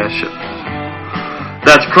podcast show.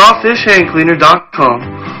 That's crawfishhandcleaner.com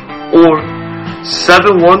or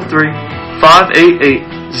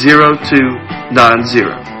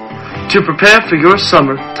 713-588-0290 to prepare for your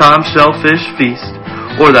summertime shellfish feast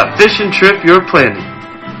or that fishing trip you're planning.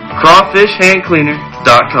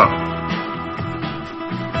 crawfishhandcleaner.com.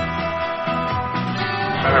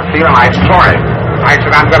 Better feel like touring. I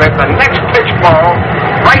said I'm going to hit the next pitch ball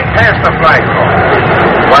right past the flagpole.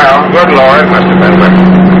 Well, good Lord, must have been with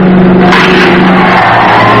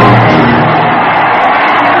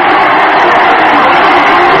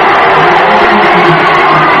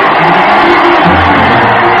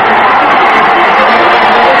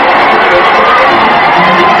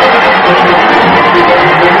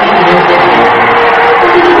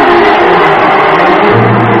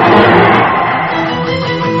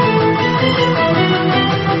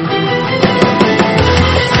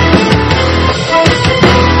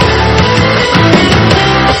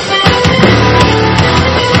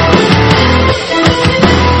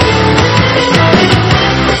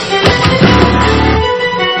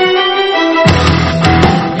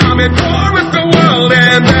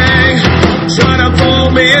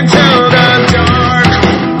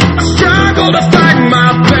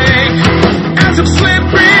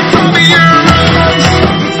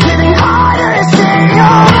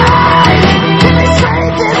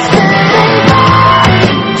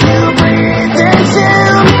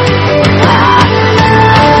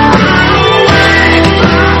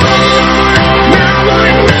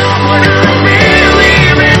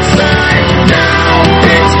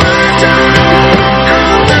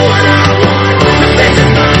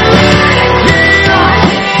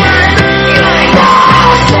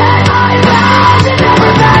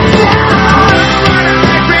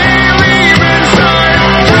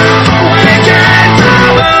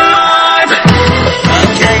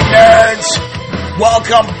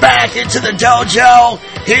into the dojo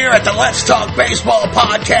here at the Let's Talk Baseball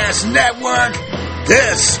Podcast Network.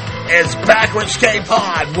 This is Backwards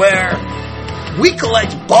K-Pod, where we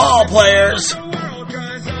collect ball players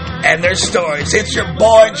and their stories. It's your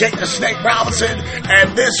boy, Jake the Snake Robinson,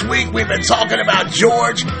 and this week we've been talking about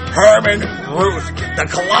George Herman Ruth, the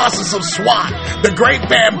Colossus of SWAT, the Great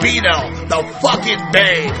Bambino, the fucking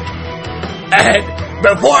Babe. And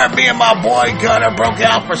before me and my boy Gunner broke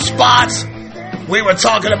out for spots, we were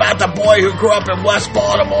talking about the boy who grew up in West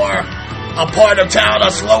Baltimore, a part of town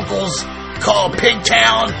us locals called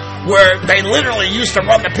Pigtown, where they literally used to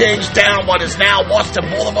run the pigs down what is now Washington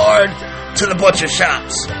Boulevard to the butcher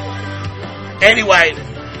shops. Anyway,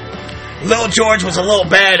 Little George was a little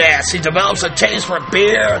badass. He develops a taste for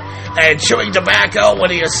beer and chewing tobacco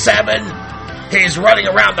when he is 7. He's running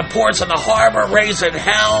around the ports of the harbor raising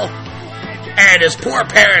hell, and his poor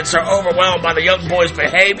parents are overwhelmed by the young boy's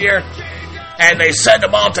behavior. And they send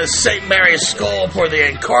him off to St. Mary's School for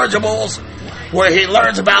the Incorrigibles, where he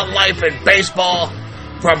learns about life in baseball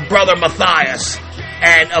from Brother Matthias.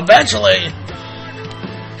 And eventually,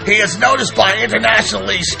 he is noticed by International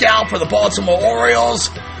League scout for the Baltimore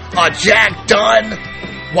Orioles, Jack Dunn.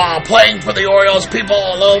 While playing for the Orioles, people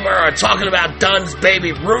all over are talking about Dunn's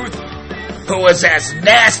baby Ruth, who is as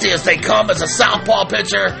nasty as they come as a southpaw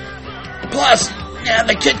pitcher. Plus,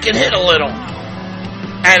 the kid can hit a little.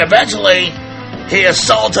 And eventually, he is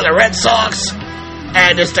sold to the Red Sox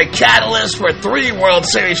and is the catalyst for 3 World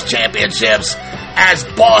Series championships as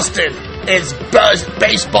Boston is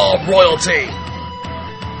baseball royalty.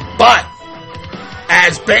 But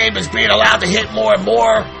as Babe is being allowed to hit more and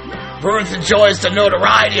more, Ruth enjoys the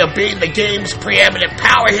notoriety of being the game's preeminent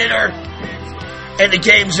power hitter in the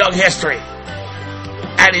game's young history.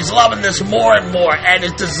 And he's loving this more and more, and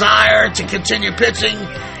his desire to continue pitching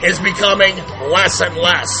is becoming less and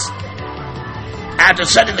less. After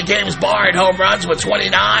setting the game's bar in home runs with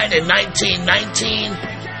 29 in 1919,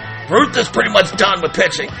 Ruth is pretty much done with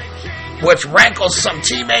pitching, which rankles some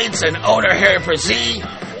teammates and owner Harry Frazee,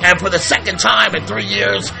 and for the second time in 3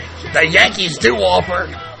 years, the Yankees do offer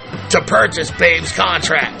to purchase Babe's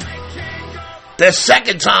contract. This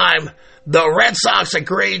second time, the Red Sox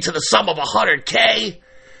agreed to the sum of $100K,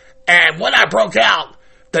 and when I broke out,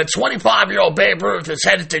 the 25-year-old Babe Ruth is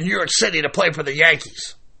headed to New York City to play for the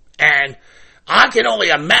Yankees. And I can only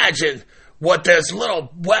imagine what this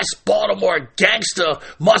little West Baltimore gangster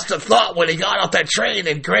must have thought when he got off that train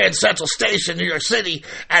in Grand Central Station, New York City,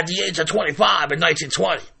 at the age of 25 in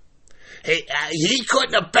 1920. He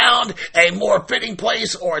couldn't have found a more fitting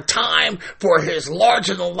place or time for his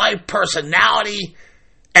larger-than-life personality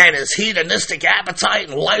and his hedonistic appetite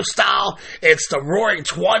and lifestyle. It's the roaring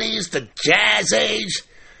 20s, the jazz age,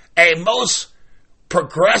 a most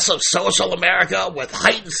progressive social America with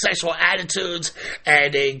heightened sexual attitudes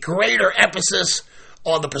and a greater emphasis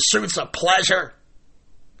on the pursuits of pleasure.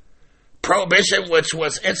 Prohibition, which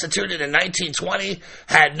was instituted in 1920,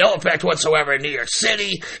 had no effect whatsoever in New York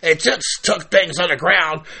City. It just took things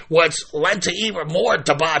underground, which led to even more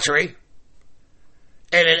debauchery.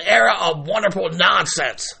 In an era of wonderful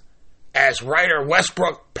nonsense, as writer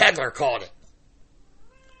Westbrook Pegler called it.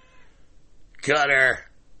 gutter.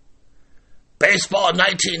 Baseball in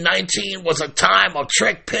 1919 was a time of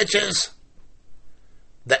trick pitches.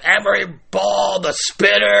 The emery ball, the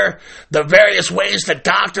spinner, the various ways to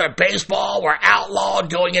doctor baseball were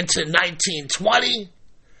outlawed going into 1920.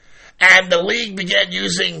 And the league began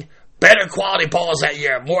using better quality balls that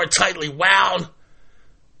year, more tightly wound,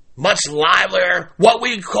 much livelier, what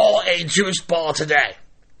we call a juiced ball today.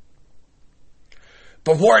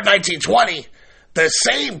 Before 1920, the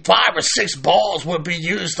same 5 or 6 balls would be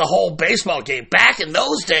used the whole baseball game. Back in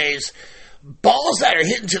those days, balls that are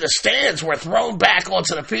hit into the stands were thrown back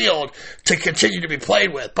onto the field to continue to be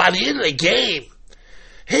played with. By the end of the game,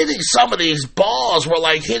 hitting some of these balls were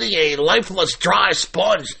like hitting a lifeless dry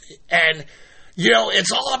sponge. And, you know,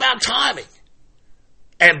 it's all about timing.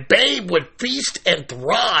 And Babe would feast and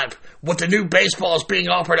thrive with the new baseballs being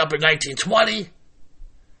offered up in 1920.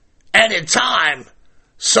 And in time,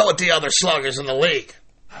 so at the other sluggers in the league.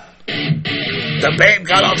 The Babe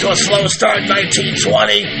got off to a slow start in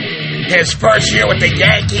 1920. His first year with the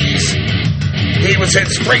Yankees. He was in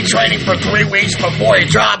spring training for 3 weeks before he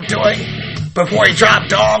dropped dong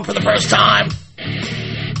for the first time.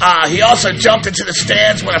 He also jumped into the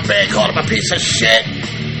stands when a fan called him a piece of shit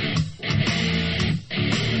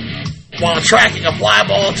while tracking a fly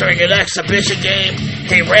ball during an exhibition game.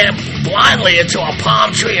 He ran blindly into a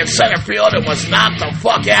palm tree in center field and was knocked the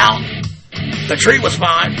fuck out. The tree was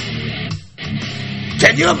fine.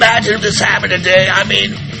 Can you imagine if this happened today? I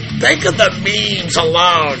mean, think of the memes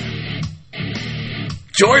alone.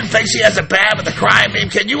 Jordan thinks he has a bad with the crying meme.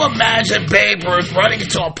 Can you imagine Babe Ruth running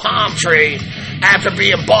into a palm tree after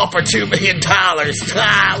being bought for $2 million?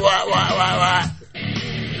 What?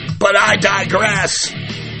 But I digress.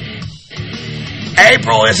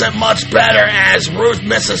 April isn't much better as Ruth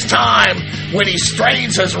misses time when he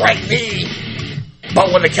strains his right knee.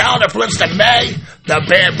 But when the calendar flips to May, the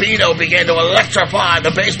Bambino began to electrify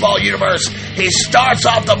the baseball universe. He starts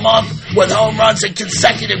off the month with home runs in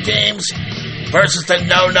consecutive games versus the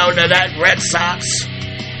no-no-net Red Sox.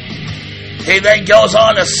 He then goes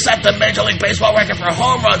on to set the Major League Baseball record for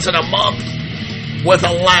home runs in a month with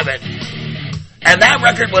 11. And that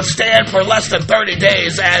record would stand for less than 30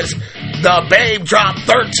 days as the Babe dropped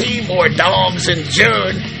 13 more dongs in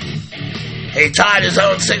June. He tied his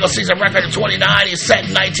own single-season record of 29. He set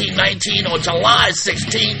in 1919 on July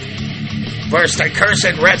 16th versus the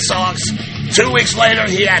cursed Red Sox. 2 weeks later,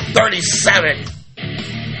 he had 37.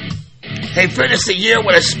 He finished the year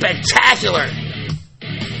with a spectacular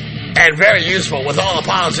and very useful, with all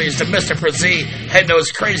apologies to Mr. Frazee and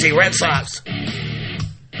those crazy Red Sox.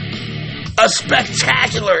 A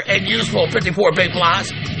spectacular and useful 54 big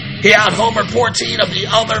flies. He out-homered 14 of the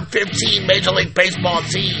other 15 Major League Baseball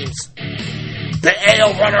teams. The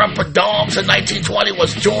AL runner-up for dongs in 1920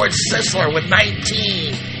 was George Sisler with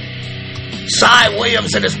 19. Cy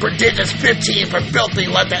Williams and his prodigious 15 for filthy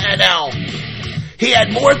led the NL. He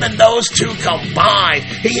had more than those two combined.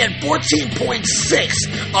 He had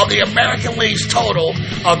 14.6 of the American League's total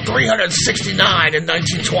of 369 in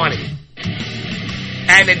 1920.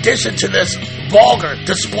 And in addition to this vulgar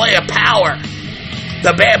display of power,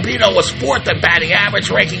 the Bambino was 4th in batting average,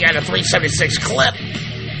 ranking at a .376 clip.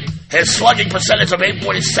 His slugging percentage of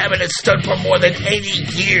 .847 had stood for more than 80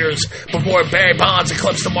 years before Barry Bonds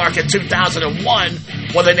eclipsed the mark in 2001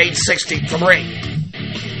 with an .863.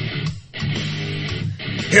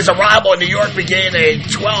 His arrival in New York began a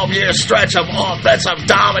 12-year stretch of offensive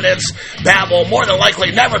dominance that will more than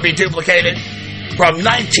likely never be duplicated. From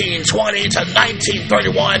 1920 to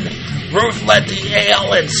 1931, Ruth led the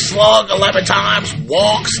AL in slug 11 times,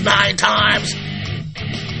 walks 9 times.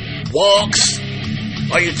 Walks?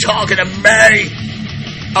 Are you talking to me?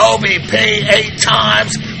 OBP 8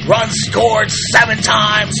 times, runs scored 7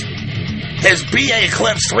 times. His BA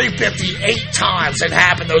eclipsed 350 8 times in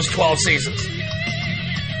half of those 12 seasons.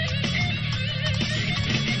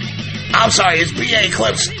 I'm sorry, his BA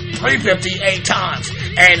eclipsed 350 8 times.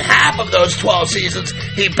 And half of those 12 seasons,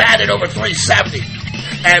 he batted over 370.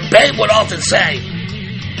 And Babe would often say,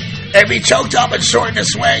 if he choked up and shortened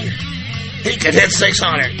his swing, he could hit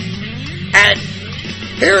 600. And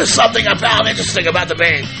here's something I found interesting about the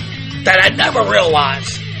Babe that I never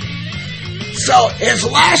realized. So, his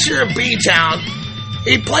last year in B-Town,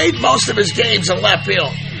 he played most of his games in left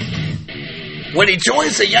field. When he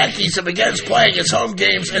joins the Yankees and begins playing his home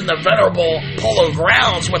games in the venerable Polo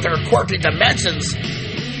Grounds with their quirky dimensions,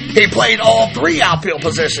 he played all 3 outfield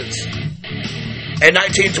positions. In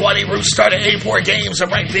 1920, Ruth started 84 games in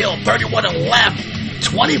right field, 31 in left,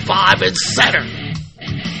 25 in center.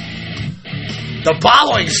 The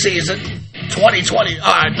following season,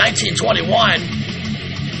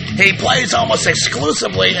 1921, He plays almost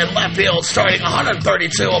exclusively in left field, starting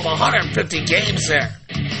 132 of 150 games there.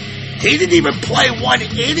 He didn't even play one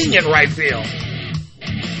inning in right field.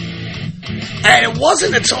 And it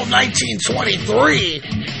wasn't until 1923,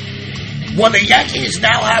 when the Yankees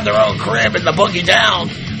now have their own crib in the Boogie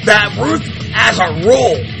Down, that Ruth, as a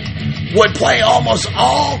rule, would play almost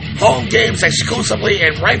all home games exclusively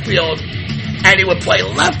in right field, and he would play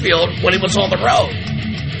left field when he was on the road.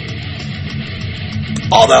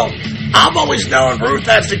 Although, I've always known Ruth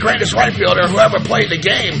as the greatest right fielder who ever played the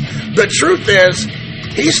game, the truth is,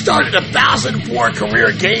 he started 1,004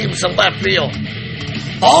 career games in left field.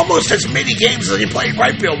 Almost as many games as he played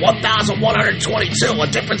right field, 1,122, a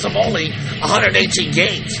difference of only 118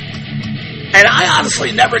 games. And I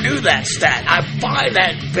honestly never knew that stat. I find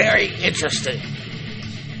that very interesting.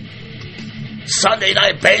 Sunday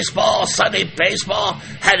baseball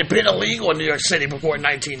had been illegal in New York City before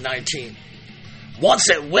 1919. Once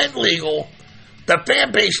it went legal, the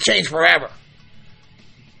fan base changed forever.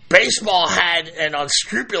 Baseball had an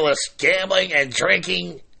unscrupulous gambling and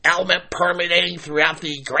drinking element permeating throughout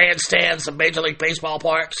the grandstands of Major League Baseball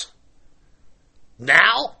parks.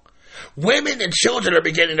 Now, women and children are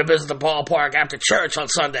beginning to visit the ballpark after church on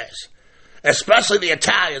Sundays, especially the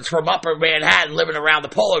Italians from Upper Manhattan living around the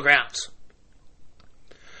Polo Grounds.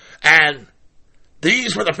 And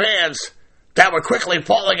these were the fans that were quickly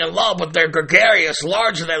falling in love with their gregarious,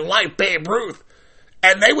 larger-than-life Babe Ruth,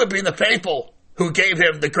 and they would be the faithful who gave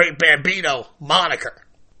him the Great Bambino moniker.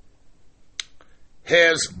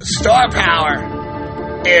 His star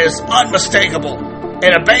power is unmistakable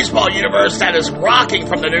in a baseball universe that is rocking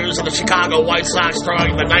from the news of the Chicago White Sox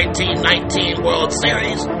throwing the 1919 World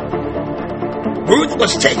Series. Ruth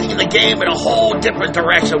was taking the game in a whole different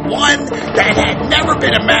direction, one that had never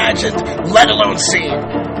been imagined, let alone seen.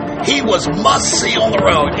 He was must-see on the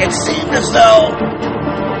road. It seemed as though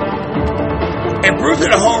if Ruth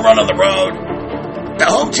hit a home run on the road, the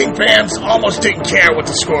home team fans almost didn't care what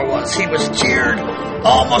the score was. He was cheered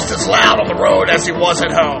almost as loud on the road as he was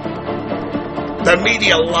at home. The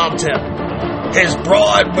media loved him. His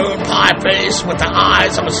broad moon pie face with the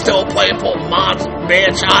eyes of a still playful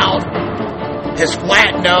man-child, his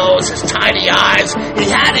flat nose, his tiny eyes, he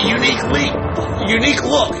had a unique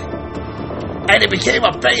look. And it became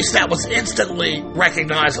a face that was instantly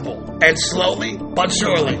recognizable. And slowly but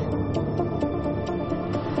surely,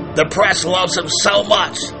 the press loves him so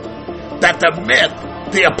much that the myth,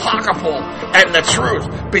 the apocryphal, and the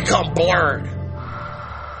truth become blurred.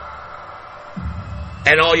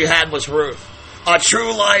 And all you had was Ruth, a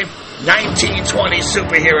true-life 1920s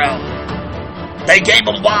superhero. They gave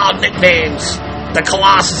him wild nicknames: the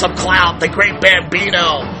Colossus of Clout, the Great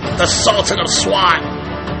Bambino, the Sultan of SWAT,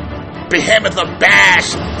 Behemoth of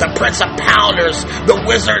Bash, the Prince of Pounders, the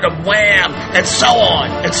Wizard of Wham, and so on,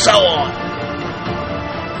 and so on.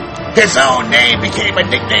 His own name became a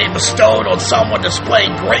nickname bestowed on someone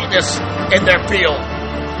displaying greatness in their field.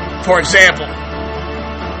 For example,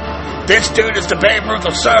 this dude is the Babe Ruth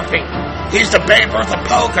of surfing. He's the Babe Ruth of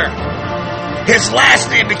poker. His last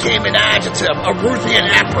name became an adjective, a Ruthian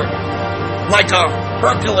effort, like a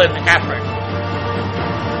Herculean effort.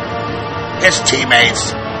 His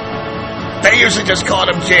teammates, they usually just called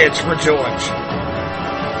him Jidge for George.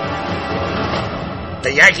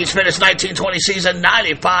 The Yankees finished 1920 season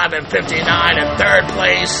 95-59 in third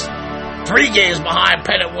place, 3 games behind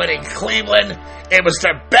pennant-winning Cleveland. It was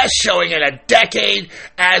their best showing in a decade,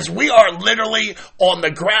 as we are literally on the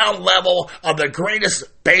ground level of the greatest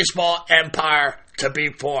baseball empire to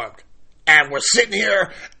be formed. And we're sitting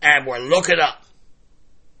here and we're looking up.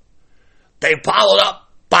 They followed up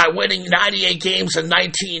by winning 98 games in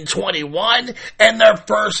 1921 and their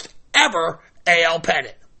first ever AL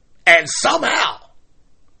pennant. And somehow,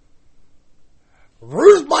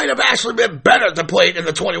 Ruth might have actually been better at the plate in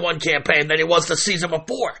the 21 campaign than he was the season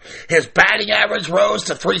before. His batting average rose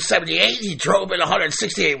to .378. He drove in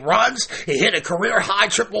 168 runs. He hit a career-high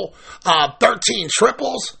 13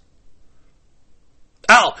 triples.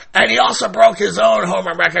 Oh, and he also broke his own home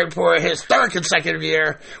run record for his 3rd consecutive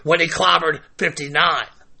year when he clobbered 59.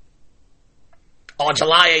 On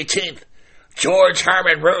July 18th, George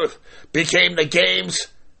Herman Ruth became the game's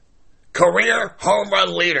career home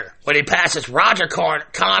run leader when he passes Roger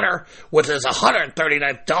Connor with his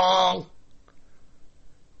 139th dong.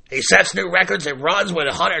 He sets new records in runs with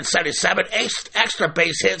 177, extra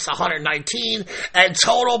base hits 119, and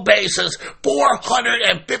total bases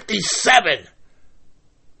 457,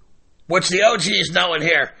 which the OGs know in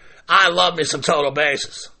here. I love me some total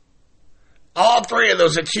bases. All 3 of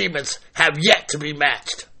those achievements have yet to be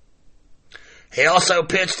matched. He also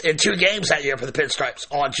pitched in 2 games that year for the Pinstripes.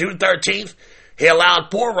 On June 13th, He allowed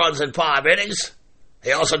 4 runs in 5 innings.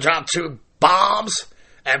 He also dropped 2 bombs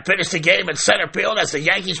and finished the game in center field as the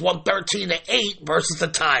Yankees won 13-8 versus the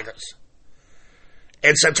Tigers.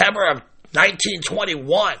 In September of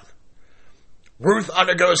 1921, Ruth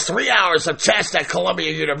undergoes 3 hours of tests at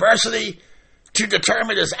Columbia University to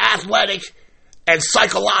determine his athletic and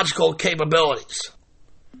psychological capabilities.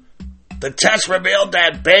 The test revealed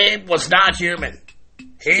that Babe was not human.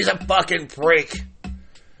 He's a fucking freak.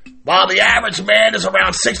 While the average man is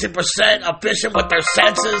around 60% efficient with their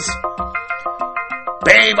senses,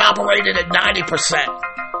 Babe operated at 90%.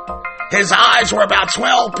 His eyes were about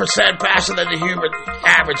 12% faster than the human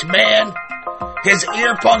average man. His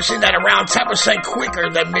ear functioned at around 10%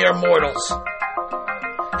 quicker than mere mortals.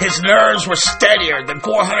 His nerves were steadier than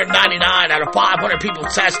 499 out of 500 people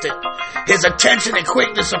tested. His attention and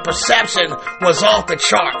quickness of perception was off the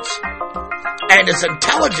charts. And his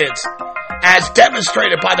intelligence, as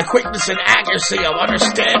demonstrated by the quickness and accuracy of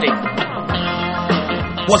understanding,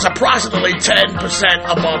 was approximately 10%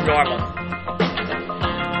 above normal.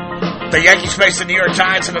 The Yankees faced the New York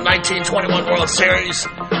Giants in the 1921 World Series.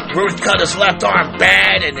 Ruth cut his left arm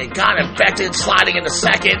bad and it got infected, sliding into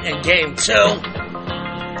second in Game 2.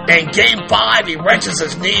 In Game 5, he wrenches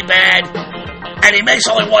his knee bad, and he makes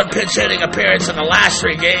only 1 pinch hitting appearance in the last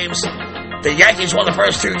 3 games. The Yankees won the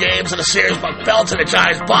first 2 games of the series, but fell to the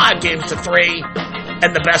Giants 5-3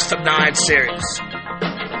 in the best-of-9 series.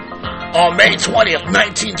 On May 20th,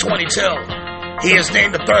 1922, he is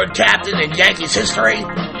named the 3rd captain in Yankees history,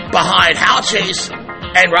 behind Hal Chase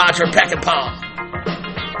and Roger Peckinpah.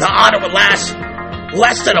 The honor would last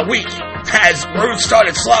less than a week, as Ruth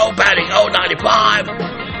started slow, batting .095,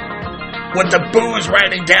 with the boos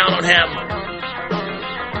raining down on him.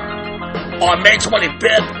 On May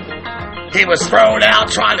 25th, he was thrown out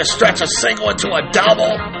trying to stretch a single into a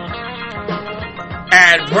double,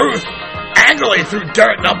 and Ruth angrily threw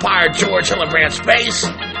dirt in umpire George Hillenbrand's face.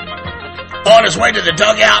 On his way to the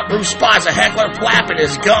dugout, Ruth spies a heckler flapping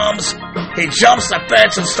his gums. He jumps the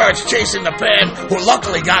fence and starts chasing the fan, who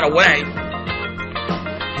luckily got away.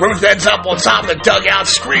 Ruth ends up on top of the dugout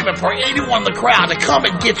screaming for anyone in the crowd to come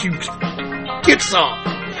and get some.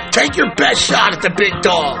 Take your best shot at the big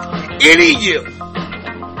dog. Any you.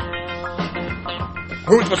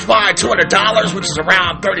 Ruth was fined $200, which is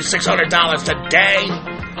around $3,600 today,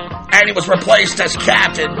 and he was replaced as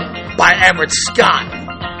captain by Everett Scott.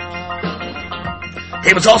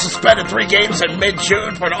 He was also suspended 3 games in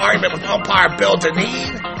mid-June for an argument with umpire Bill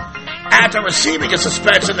Dineen. After receiving a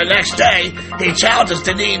suspension the next day, he challenges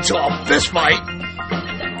Dineen to a fistfight,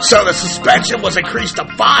 so the suspension was increased to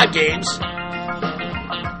 5 games.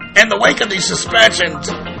 In the wake of these suspensions,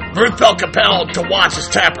 Ruth felt compelled to watch his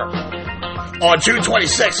temper. On June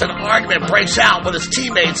 26th, an argument breaks out with his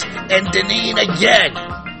teammates and Dineen again.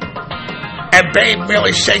 And Babe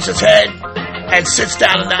merely shakes his head and sits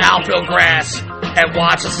down in the outfield grass and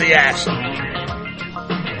watches the action.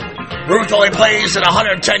 Ruth only plays in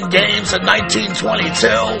 110 games in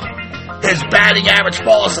 1922. His batting average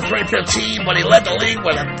falls to .315, but he led the league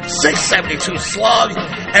with a .672 slug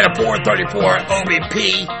and a .434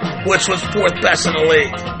 OBP, which was 4th best in the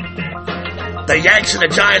league. The Yanks and the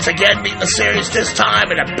Giants again meet in the series, this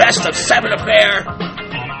time in a best-of-7 affair,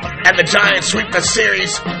 and the Giants sweep the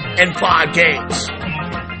series in 5 games.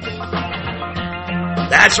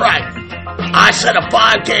 That's right. I said a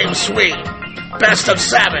 5-game sweep. Best of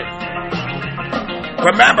 7.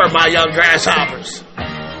 Remember, my young grasshoppers,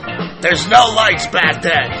 there's no lights back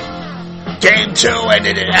then. Game 2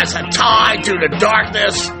 ended it as a tie due to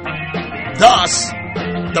darkness. Thus,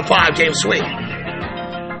 the 5-game sweep.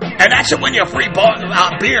 And that should win you a free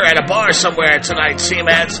beer at a bar somewhere tonight,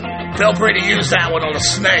 Seaman's. Feel free to use that one on a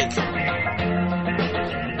snake.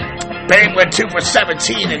 Babe went 2 for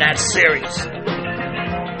 17 in that series.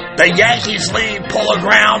 The Yankees lead Polo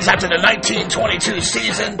Grounds after the 1922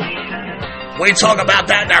 season. We talk about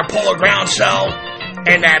that in our Polo Grounds show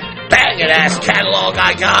and that banging-ass catalog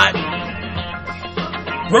I got.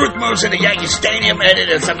 Ruth moves into Yankee Stadium and it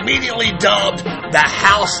is immediately dubbed the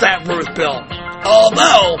house that Ruth built.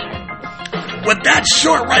 Although, with that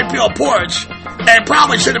short right field porch, it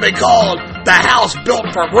probably should have been called the house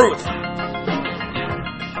built for Ruth.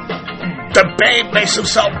 The Babe makes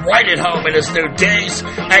himself right at home in his new days,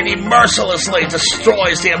 and he mercilessly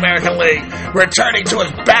destroys the American League, returning to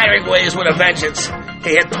his battering ways with a vengeance.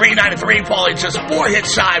 He hit .393, falling just 4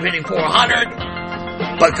 hits shy of hitting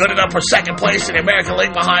 .400, but good enough for second place in the American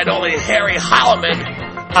League behind only Harry Holloman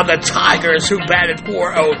of the Tigers, who batted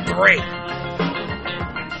 .403.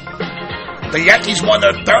 The Yankees won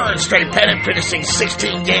their 3rd straight pennant, finishing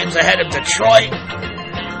 16 games ahead of Detroit,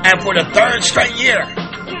 and for the 3rd straight year,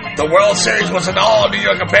 The World Series was an all-New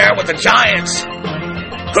York affair with the Giants,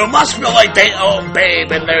 who must feel like they own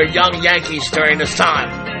Babe and their young Yankees during this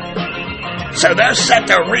time. So they're set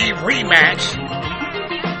to rematch.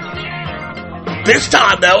 This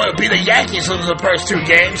time, though, it would be the Yankees losing the first two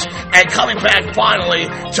games and coming back finally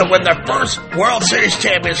to win their first World Series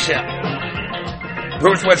championship.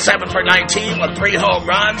 Ruth went 7 for 19 with 3 home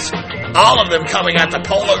runs, all of them coming at the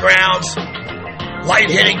Polo Grounds.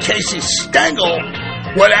 Light-hitting Casey Stengel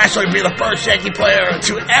would actually be the first Yankee player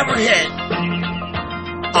to ever hit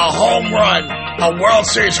a home run, a World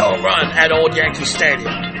Series home run at Old Yankee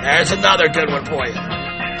Stadium. There's another good one for you.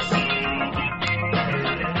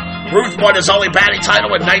 Ruth won his only batting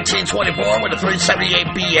title in 1924 with a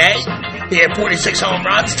 .378 BA. He had 46 home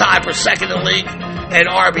runs, tied for second in the league in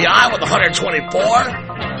RBI with 124.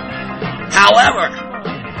 However,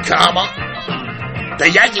 the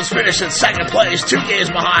Yankees finished in second place, 2 games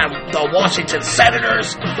behind the Washington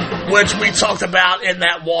Senators, which we talked about in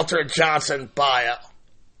that Walter Johnson bio.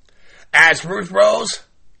 As Ruth rose,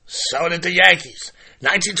 so did the Yankees.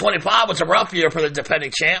 1925 was a rough year for the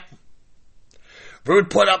defending champ. Ruth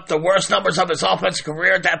put up the worst numbers of his offensive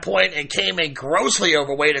career at that point and came in grossly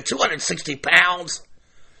overweight at 260 pounds.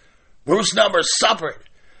 Ruth's numbers suffered,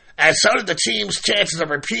 and so did the team's chances of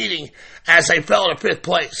repeating as they fell to 5th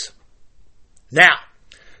place. Now,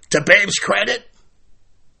 to Babe's credit,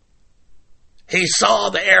 he saw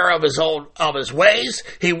the error of his ways.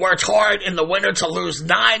 He worked hard in the winter to lose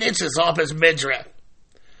 9 inches off his midriff.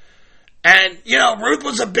 And, Ruth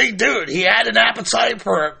was a big dude. He had an appetite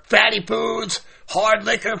for fatty foods, hard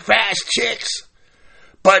liquor, fast chicks.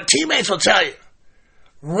 But teammates will tell you,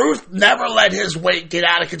 Ruth never let his weight get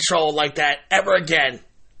out of control like that ever again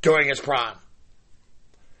during his prime.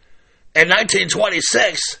 In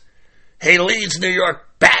 1926, he leads New York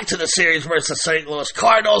back to the series versus the St. Louis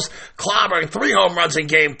Cardinals, clobbering 3 home runs in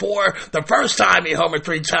Game 4, the first time he homered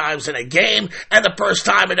 3 times in a game, and the first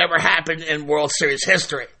time it ever happened in World Series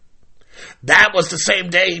history. That was the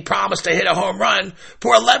same day he promised to hit a home run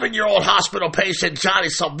for 11-year-old hospital patient Johnny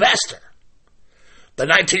Sylvester. The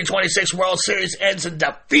 1926 World Series ends in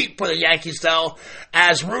defeat for the Yankees, though,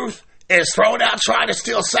 as Ruth is thrown out trying to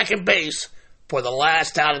steal second base for the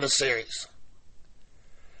last out of the series.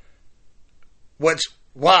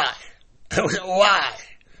 Why? Why?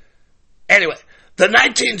 Anyway, the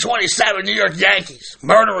 1927 New York Yankees,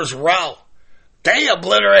 Murderers Row, they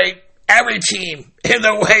obliterate every team in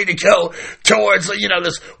their way to go towards,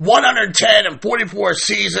 this 110-44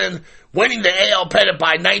 season, winning the AL pennant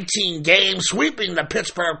by 19 games, sweeping the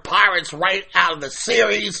Pittsburgh Pirates right out of the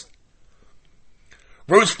series.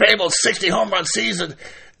 Ruth's fabled 60 home run season,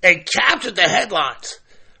 it captured the headlines,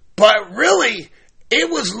 but really, it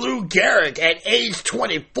was Lou Gehrig at age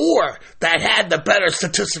 24 that had the better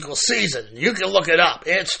statistical season. You can look it up.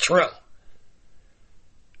 It's true.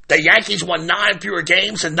 The Yankees won 9 fewer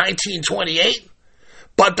games in 1928,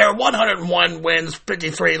 but their 101 wins,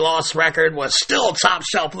 53 loss record was still top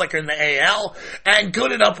shelf liquor in the AL and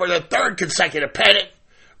good enough for their 3rd consecutive pennant.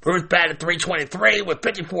 Ruth batted .323 with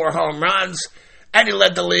 54 home runs, and he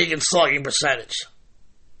led the league in slugging percentage.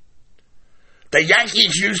 The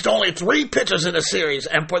Yankees used only 3 pitchers in the series,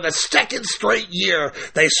 and for the 2nd straight year,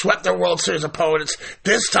 they swept their World Series opponents,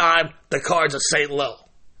 this time the Cards of St. Louis.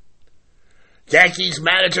 Yankees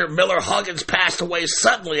manager Miller Huggins passed away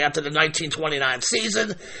suddenly after the 1929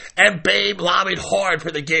 season, and Babe lobbied hard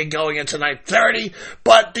for the gig going into 9:30,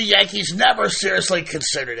 but the Yankees never seriously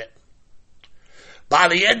considered it. By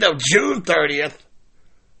the end of June 30th,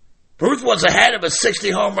 Ruth was ahead of a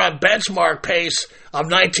 60 home run benchmark pace of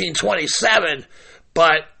 1927,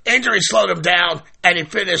 but injury slowed him down, and he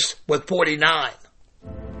finished with 49.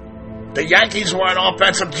 The Yankees were an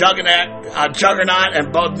offensive juggernaut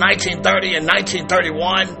in both 1930 and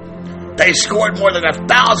 1931. They scored more than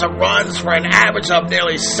 1,000 runs for an average of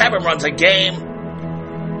nearly 7 runs a game.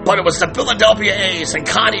 But it was the Philadelphia A's and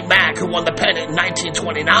Connie Mack who won the pennant in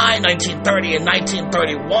 1929, 1930, and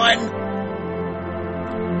 1931.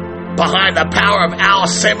 Behind the power of Al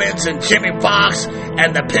Simmons and Jimmy Fox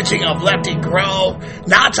and the pitching of Lefty Grove,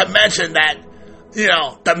 not to mention that,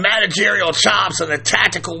 the managerial chops and the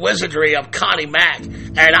tactical wizardry of Connie Mack.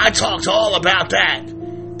 And I talked all about that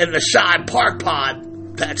in the Shad Park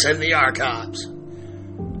pod that's in the archives.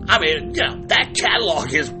 I mean, that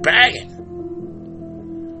catalog is banging.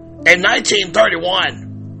 In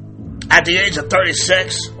 1931, at the age of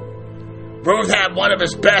 36, Ruth had one of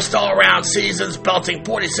his best all-around seasons, belting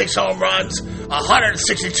 46 home runs,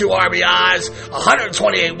 162 RBIs,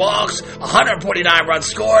 128 walks, 149 runs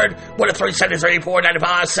scored, with a .373,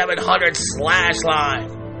 .495, .700 slash line.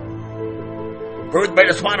 Ruth made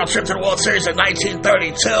his final trip to the World Series in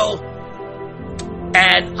 1932.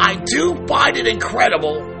 And I do find it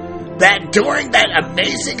incredible that during that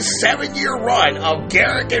amazing 7-year run of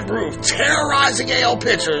Gehrig and Ruth terrorizing AL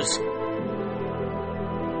pitchers,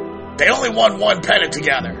 they only won one pennant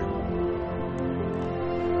together.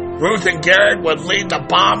 Ruth and Gehrig would lead the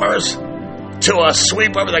Bombers to a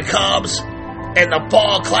sweep over the Cubs in the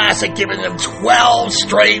Fall Classic, giving them 12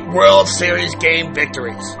 straight World Series game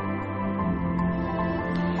victories.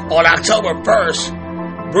 On October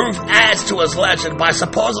 1st, Ruth adds to his legend by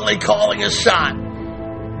supposedly calling his shot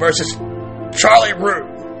versus Charlie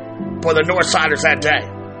Root for the Northsiders that day.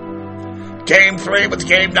 Game 3 was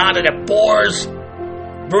game 9 at Boers.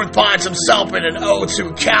 Ruth finds himself in an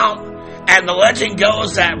 0-2 count, and the legend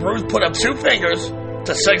goes that Ruth put up 2 fingers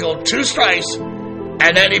to signal 2 strikes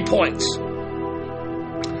and any points.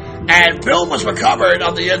 And film was recovered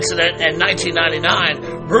of the incident in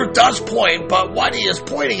 1999. Ruth does point, but what he is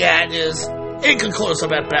pointing at is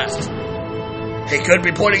inconclusive at best. He could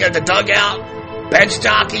be pointing at the dugout, bench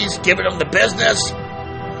jockeys, giving them the business,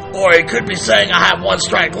 or he could be saying, I have 1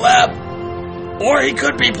 strike left, or he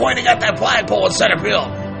could be pointing at that flagpole in center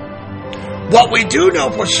field. What we do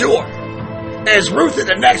know for sure is Ruth in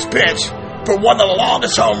the next pitch for one of the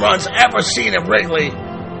longest home runs ever seen in Wrigley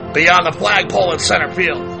beyond the flagpole in center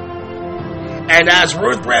field. And as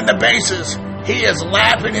Ruth ran the bases, he is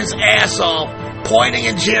laughing his ass off, pointing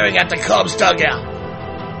and jeering at the Cubs dugout.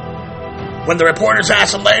 When the reporters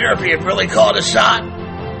asked him later if he had really called a shot,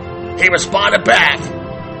 he responded back,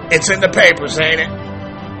 it's in the papers, ain't it?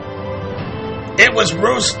 It was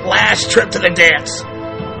Ruth's last trip to the dance.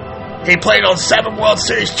 He played on 7 World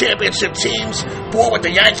Series championship teams, 4 with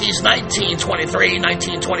the Yankees, 1923,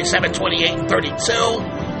 1927, 28, and 32,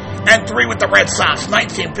 and 3 with the Red Sox,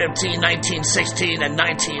 1915, 1916, and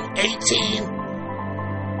 1918.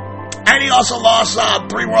 And he also lost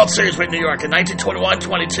 3 World Series with New York in 1921,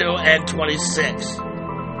 22, and 26.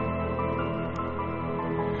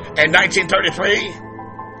 In 1933,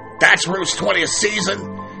 that's Ruth's 20th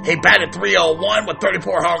season. He batted .301 with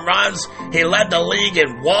 34 home runs. He led the league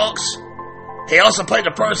in walks. He also played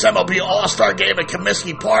the first MLB All-Star game at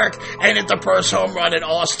Comiskey Park and hit the first home run in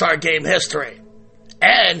All-Star game history.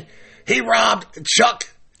 And he robbed Chuck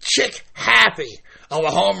Chick Happy of a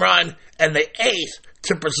home run in the 8th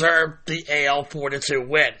to preserve the AL 4-2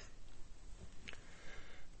 win.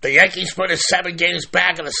 The Yankees finished 7 games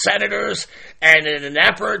back of the Senators, and in an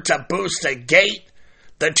effort to boost the gate,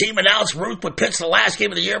 the team announced Ruth would pitch the last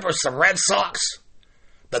game of the year versus the Red Sox.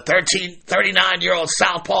 The 39-year-old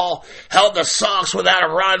southpaw held the Sox without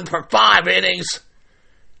a run for 5 innings,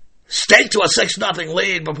 staked to a 6-0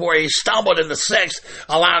 lead before he stumbled in the 6th,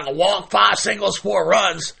 allowing a walk, 5 singles, 4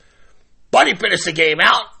 runs. But he finished the game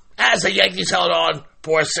out as the Yankees held on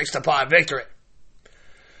for a 6-5 victory.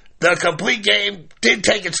 The complete game did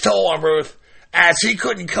take its toll on Ruth, as he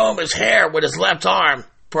couldn't comb his hair with his left arm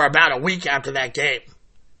for about a week after that game.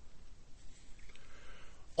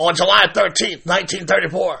 On July 13th,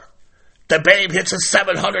 1934, the Babe hits his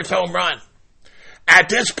 700th home run. At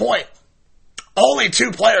this point, only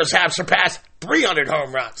 2 players have surpassed 300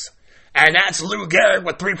 home runs, and that's Lou Gehrig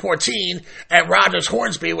with 314 and Rogers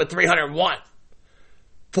Hornsby with 301.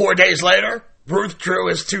 4 days later, Ruth drew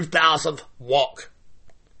his 2,000th walk.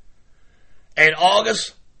 In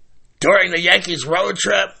August, during the Yankees road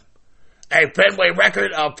trip, a Fenway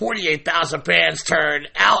record of 48,000 fans turned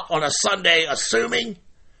out on a Sunday, assuming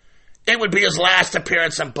it would be his last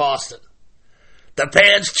appearance in Boston. The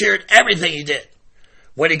fans cheered everything he did.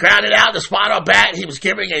 When he grounded out the spot on bat, he was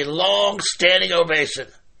giving a long standing ovation.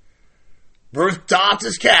 Ruth doffed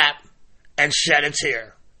his cap and shed a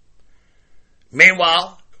tear.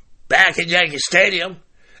 Meanwhile, back in Yankee Stadium,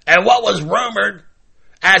 and what was rumored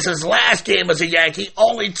as his last game as a Yankee,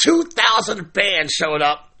 only 2,000 fans showed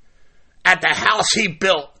up at the house he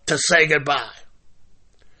built to say goodbye.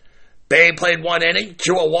 Babe played 1 inning,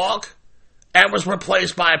 drew a walk, and was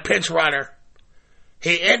replaced by a pinch runner.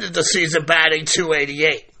 He ended the season batting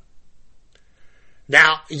 .288.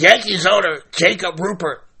 Now, Yankees owner Jacob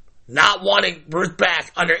Rupert, not wanting Ruth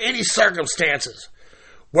back under any circumstances,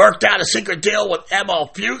 worked out a secret deal with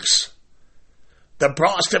M.L. Fuchs, the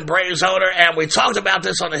Boston Braves owner, and we talked about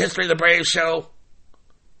this on the History of the Braves show.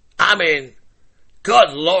 I mean,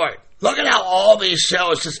 good Lord. Look at how all these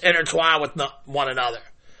shows just intertwine with one another.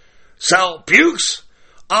 So, Fuchs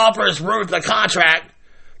offers Ruth a contract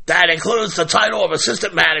that includes the title of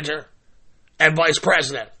assistant manager and vice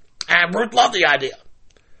president. And Ruth loved the idea.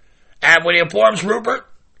 And when he informs Rupert,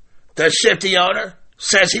 the shifty owner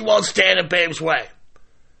says he won't stand in Babe's way.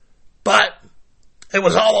 But it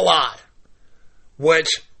was all a lie, which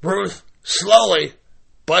Ruth slowly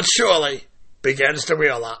but surely begins to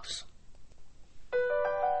realize.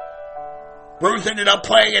 Ruth ended up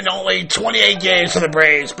playing in only 28 games for the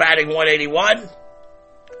Braves, batting .181.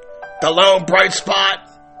 The lone bright spot,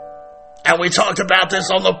 and we talked about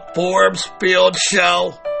this on the Forbes Field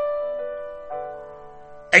show.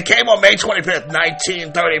 It came on May 25th,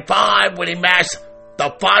 1935, when he matched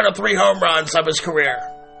the final 3 home runs of his career.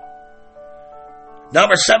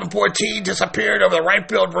 Number 714 disappeared over the right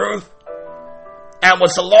field roof and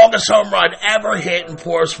was the longest home run ever hit in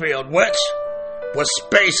Forbes Field, which was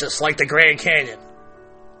spacious like the Grand Canyon.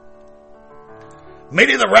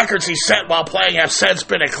 Many of the records he set while playing have since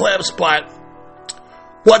been eclipsed, but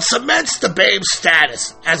what cements the Babe's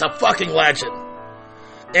status as a fucking legend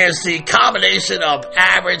is the combination of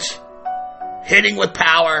average, hitting with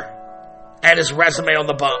power, and his resume on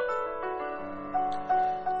the bump.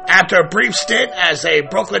 After a brief stint as a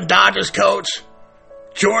Brooklyn Dodgers coach,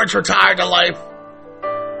 George retired to life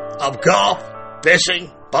of golf,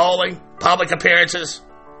 fishing, bowling, public appearances.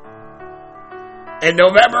 In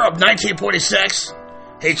November of 1946,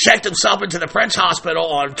 he checked himself into the French hospital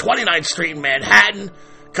on 29th Street in Manhattan,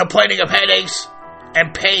 complaining of headaches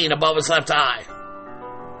and pain above his left eye.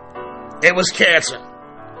 It was cancer,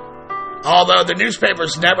 although the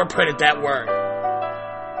newspapers never printed that word.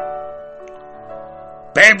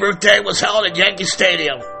 Babe Ruth Day was held at Yankee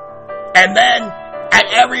Stadium, and then at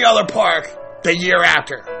every other park the year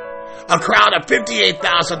after. A crowd of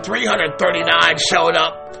 58,339 showed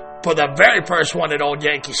up for the very first one at Old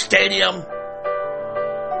Yankee Stadium.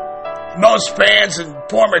 Most fans and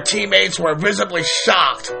former teammates were visibly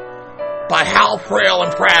shocked by how frail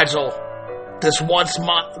and fragile this once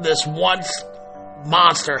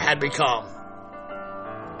monster had become.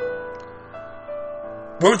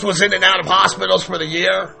 Ruth was in and out of hospitals for the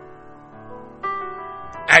year,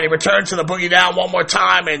 and he returned to the Boogie Down one more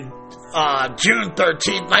time in June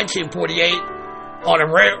 13, 1948, on a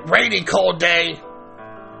rainy, cold day,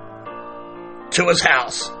 to his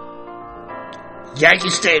house, Yankee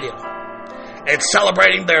Stadium. It's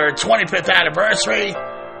celebrating their 25th anniversary,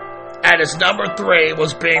 and his number 3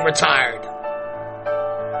 was being retired.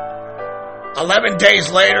 11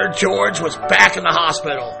 days later, George was back in the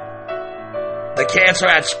hospital. The cancer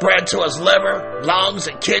had spread to his liver, lungs,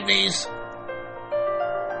 and kidneys.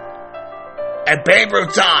 And Babe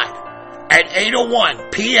Ruth died at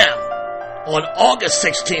 8:01 p.m. on August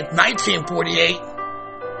 16, 1948,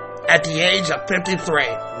 at the age of 53.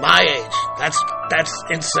 My age. That's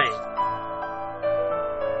insane.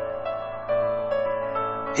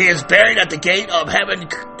 He is buried at the Gate of Heaven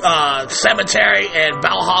Cemetery in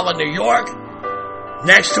Valhalla, New York,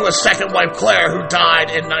 next to his second wife, Claire, who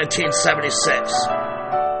died in 1976.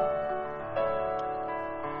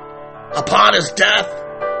 Upon his death,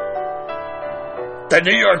 the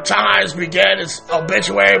New York Times began its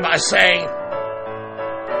obituary by saying,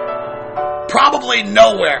 probably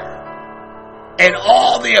nowhere in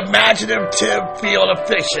all the imaginative field of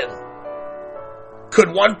fiction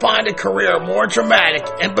could one find a career more dramatic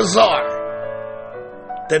and bizarre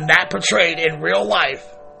than that portrayed in real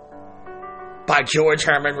life by George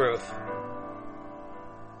Herman Ruth.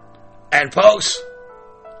 And folks,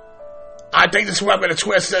 I think this is where I'm going to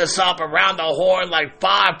twist this up around the horn like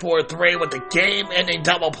 5-4-3 with the game-ending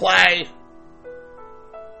double play.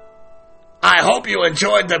 I hope you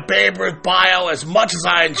enjoyed the Babe Ruth bio as much as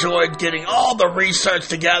I enjoyed getting all the research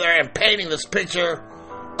together and painting this picture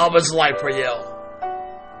of his life for you.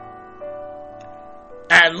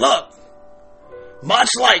 And look, much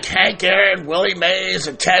like Hank Aaron, Willie Mays,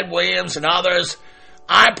 and Ted Williams and others,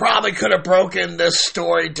 I probably could have broken this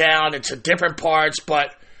story down into different parts,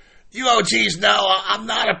 but you OGs know I'm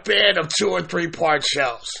not a fan of 2 or 3 part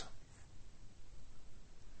shows.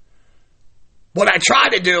 What I try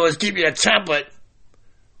to do is give you a template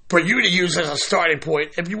for you to use as a starting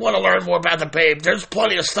point. If you want to learn more about the Babe, there's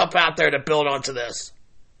plenty of stuff out there to build onto this.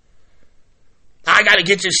 I got to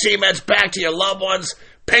get your C-meds back to your loved ones,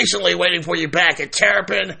 patiently waiting for you back at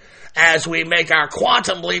Terrapin as we make our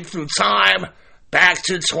quantum leap through time back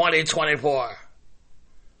to 2024.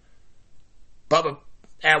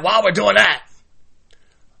 And while we're doing that,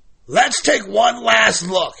 let's take one last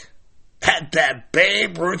look at that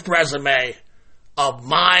Babe Ruth resume of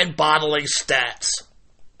mind-boggling stats.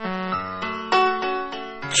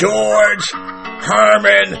 George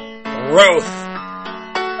Herman Ruth,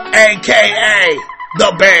 a.k.a.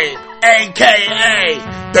 the Babe, a.k.a.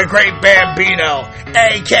 the Great Bambino,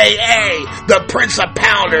 a.k.a. the Prince of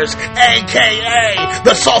Pounders, a.k.a.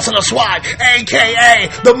 the Sultan of SWAT, a.k.a.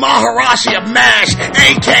 the Maharashi of MASH,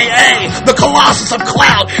 a.k.a. the Colossus of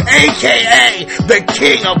Clout, a.k.a. the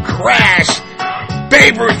King of Crash,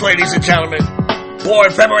 Babe Ruth, ladies and gentlemen. Born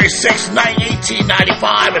February 6,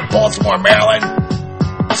 1895 in Baltimore, Maryland.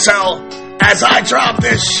 So, as I drop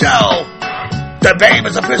this show, the Babe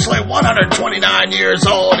is officially 129 years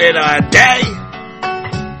old in a day.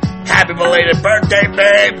 Happy belated birthday,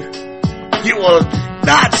 Babe. You will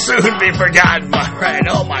not soon be forgotten, my friend.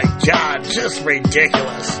 Oh my God, just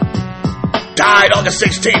ridiculous. Died August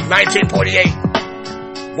 16,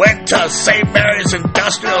 1948. Went to St. Mary's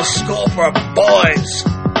Industrial School for Boys.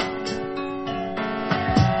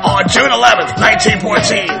 On June 11th,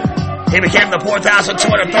 1914, he became the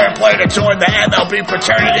 4,203rd player to join the MLB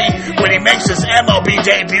fraternity when he makes his MLB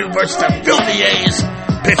debut versus the Filthy A's,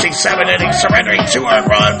 pitching 7 innings, surrendering 2 earned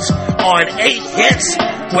runs on 8 hits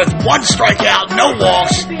with 1 strikeout, no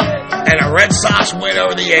walks, and a Red Sox win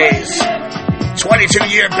over the A's.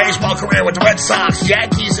 22-year baseball career with the Red Sox,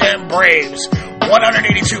 Yankees, and Braves.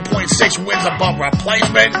 182.6 wins above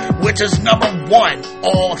replacement, which is number 1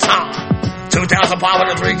 all time.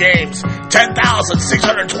 2,503 games,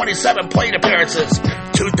 10,627 plate appearances,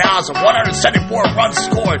 2,174 runs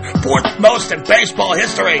scored, 4th most in baseball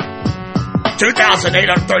history,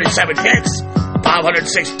 2,837 hits,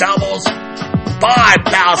 506 doubles,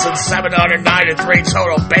 5,793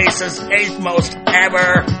 total bases, 8th most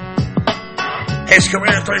ever. His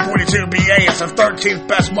career 342 BA is the 13th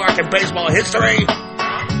best mark in baseball history,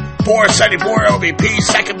 474 OBP,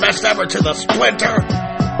 2nd best ever to the Splinter.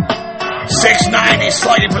 690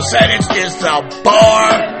 slugging percentage is the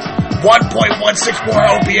bar. 1.164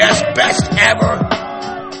 OPS, best ever.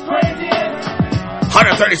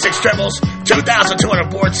 136 triples,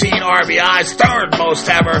 2,214 RBIs, 3rd most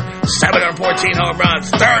ever. 714 home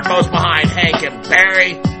runs, 3rd most behind Hank and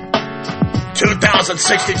Barry.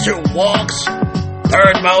 2,062 walks,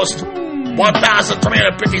 3rd most.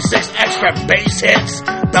 1,356 extra base hits,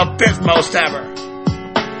 the 5th most ever.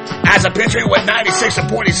 As a pitcher, he went 96 and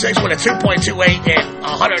 46 with a 2.28 in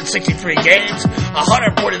 163 games,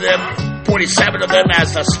 147 of them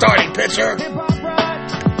as the starting pitcher,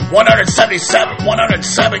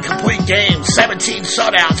 107 complete games, 17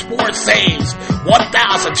 shutouts, 4 saves,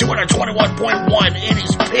 1,221.1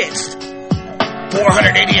 innings pitched,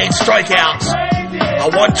 488 strikeouts, a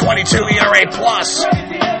 122 ERA plus,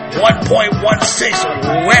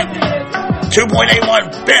 1.16 WHIP,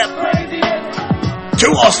 2.81 BIP. 2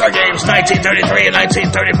 All-Star games, 1933 and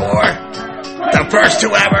 1934. The first 2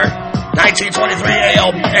 ever. 1923 AL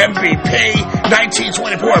MVP.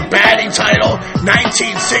 1924 batting title.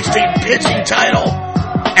 1916 pitching title.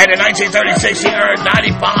 And in 1936, he earned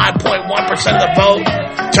 95.1% of the vote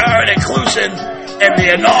to earn inclusion in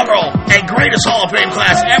the inaugural and greatest Hall of Fame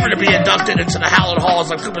class ever to be inducted into the Hallowed Halls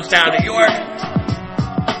of Cooperstown, New York.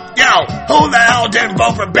 Yo, who the hell didn't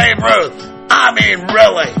vote for Babe Ruth? I mean,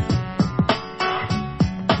 really.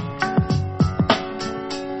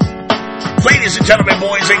 Ladies and gentlemen,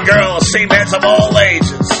 boys and girls, seamen of all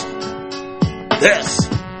ages, this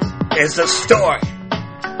is the story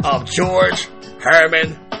of George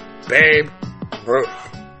Herman Babe Ruth.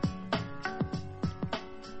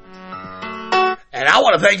 And I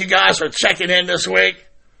want to thank you guys for checking in this week.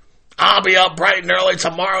 I'll be up bright and early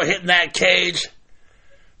tomorrow hitting that cage,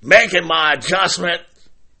 making my adjustment.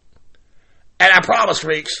 And I promise,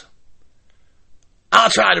 freaks, I'll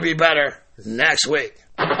try to be better next week.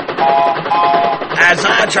 As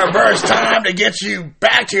I traverse time to get you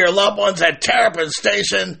back to your loved ones at Terrapin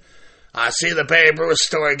Station, I see the Babe Ruth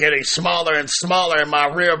story getting smaller and smaller in my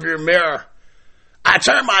rearview mirror. I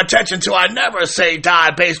turn my attention to I Never Say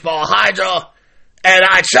Die baseball hydra, and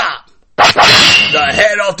I chop the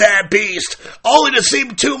head off that beast, only to see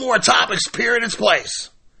 2 more topics appear in its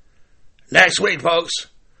place. Next week, folks,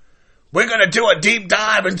 we're going to do a deep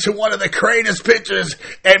dive into one of the greatest pitchers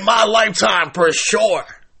in my lifetime for sure.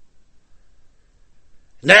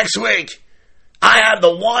 Next week, I have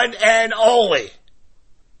the one and only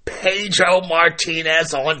Pedro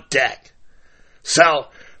Martinez on deck. So,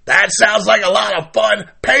 that sounds like a lot of fun.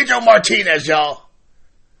 Pedro Martinez, y'all.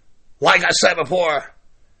 Like I said before,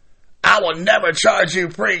 I will never charge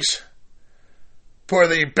you freaks for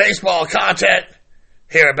the baseball content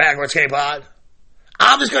here at Backwards K-Pod.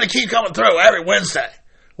 I'm just going to keep coming through every Wednesday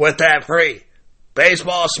with that free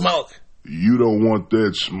baseball smoke. You don't want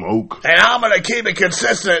that smoke. And I'm going to keep it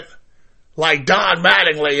consistent like Don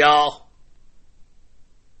Mattingly, y'all.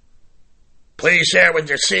 Please share with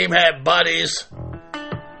your seamhead buddies.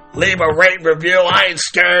 Leave a rate and review. I ain't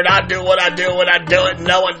scared. I do what I do when I do it.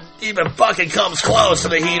 No one even fucking comes close to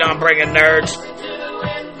the heat I'm bringing, nerds.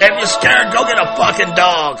 If you're scared, go get a fucking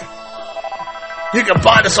dog. You can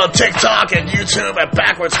find us on TikTok and YouTube at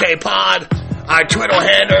Backwards K-Pod. Our Twitter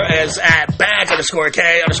handle is at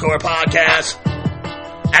 @back_K_podcast.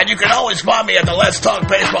 And you can always find me at the Let's Talk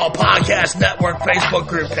Baseball Podcast Network Facebook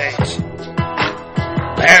group page.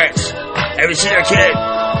 Parents, have you seen your kid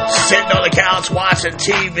sitting on the couch watching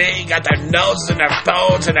TV, got their noses in their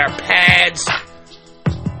phones and their pads?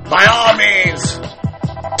 By all means,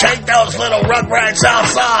 take those little rugrats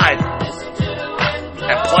outside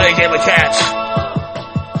and play a game of catch.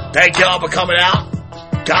 Thank y'all for coming out.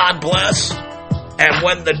 God bless and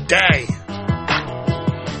win the day.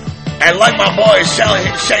 And like my boy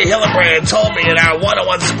Shay Hillenbrand told me in our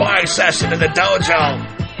one-on-one sparring session in the dojo,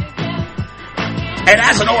 and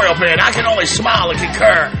as an Oriole fan, I can only smile and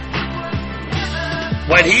concur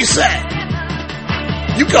when he said,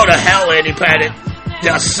 "You go to hell, Andy Pettit,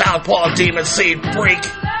 you southpaw demon seed freak."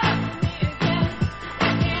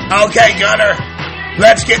 Okay, Gunner,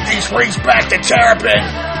 let's get these freaks back to Terrapin.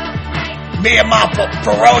 Me and my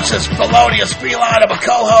ferocious, felonious feline of a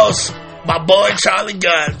co-host, my boy Charlie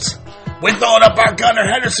Guns. We're throwing up our Gunnar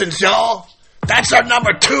Hendersons, y'all. That's our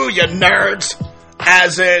number 2, you nerds.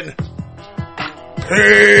 As in,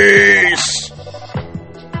 peace.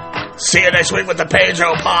 See you next week with the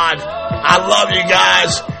Pedro Pod. I love you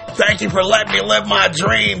guys. Thank you for letting me live my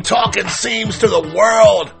dream, talking seams to the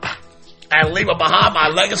world, and leaving behind my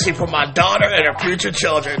legacy for my daughter and her future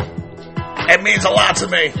children. It means a lot to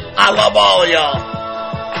me. I love all of y'all.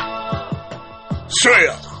 See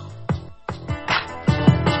ya.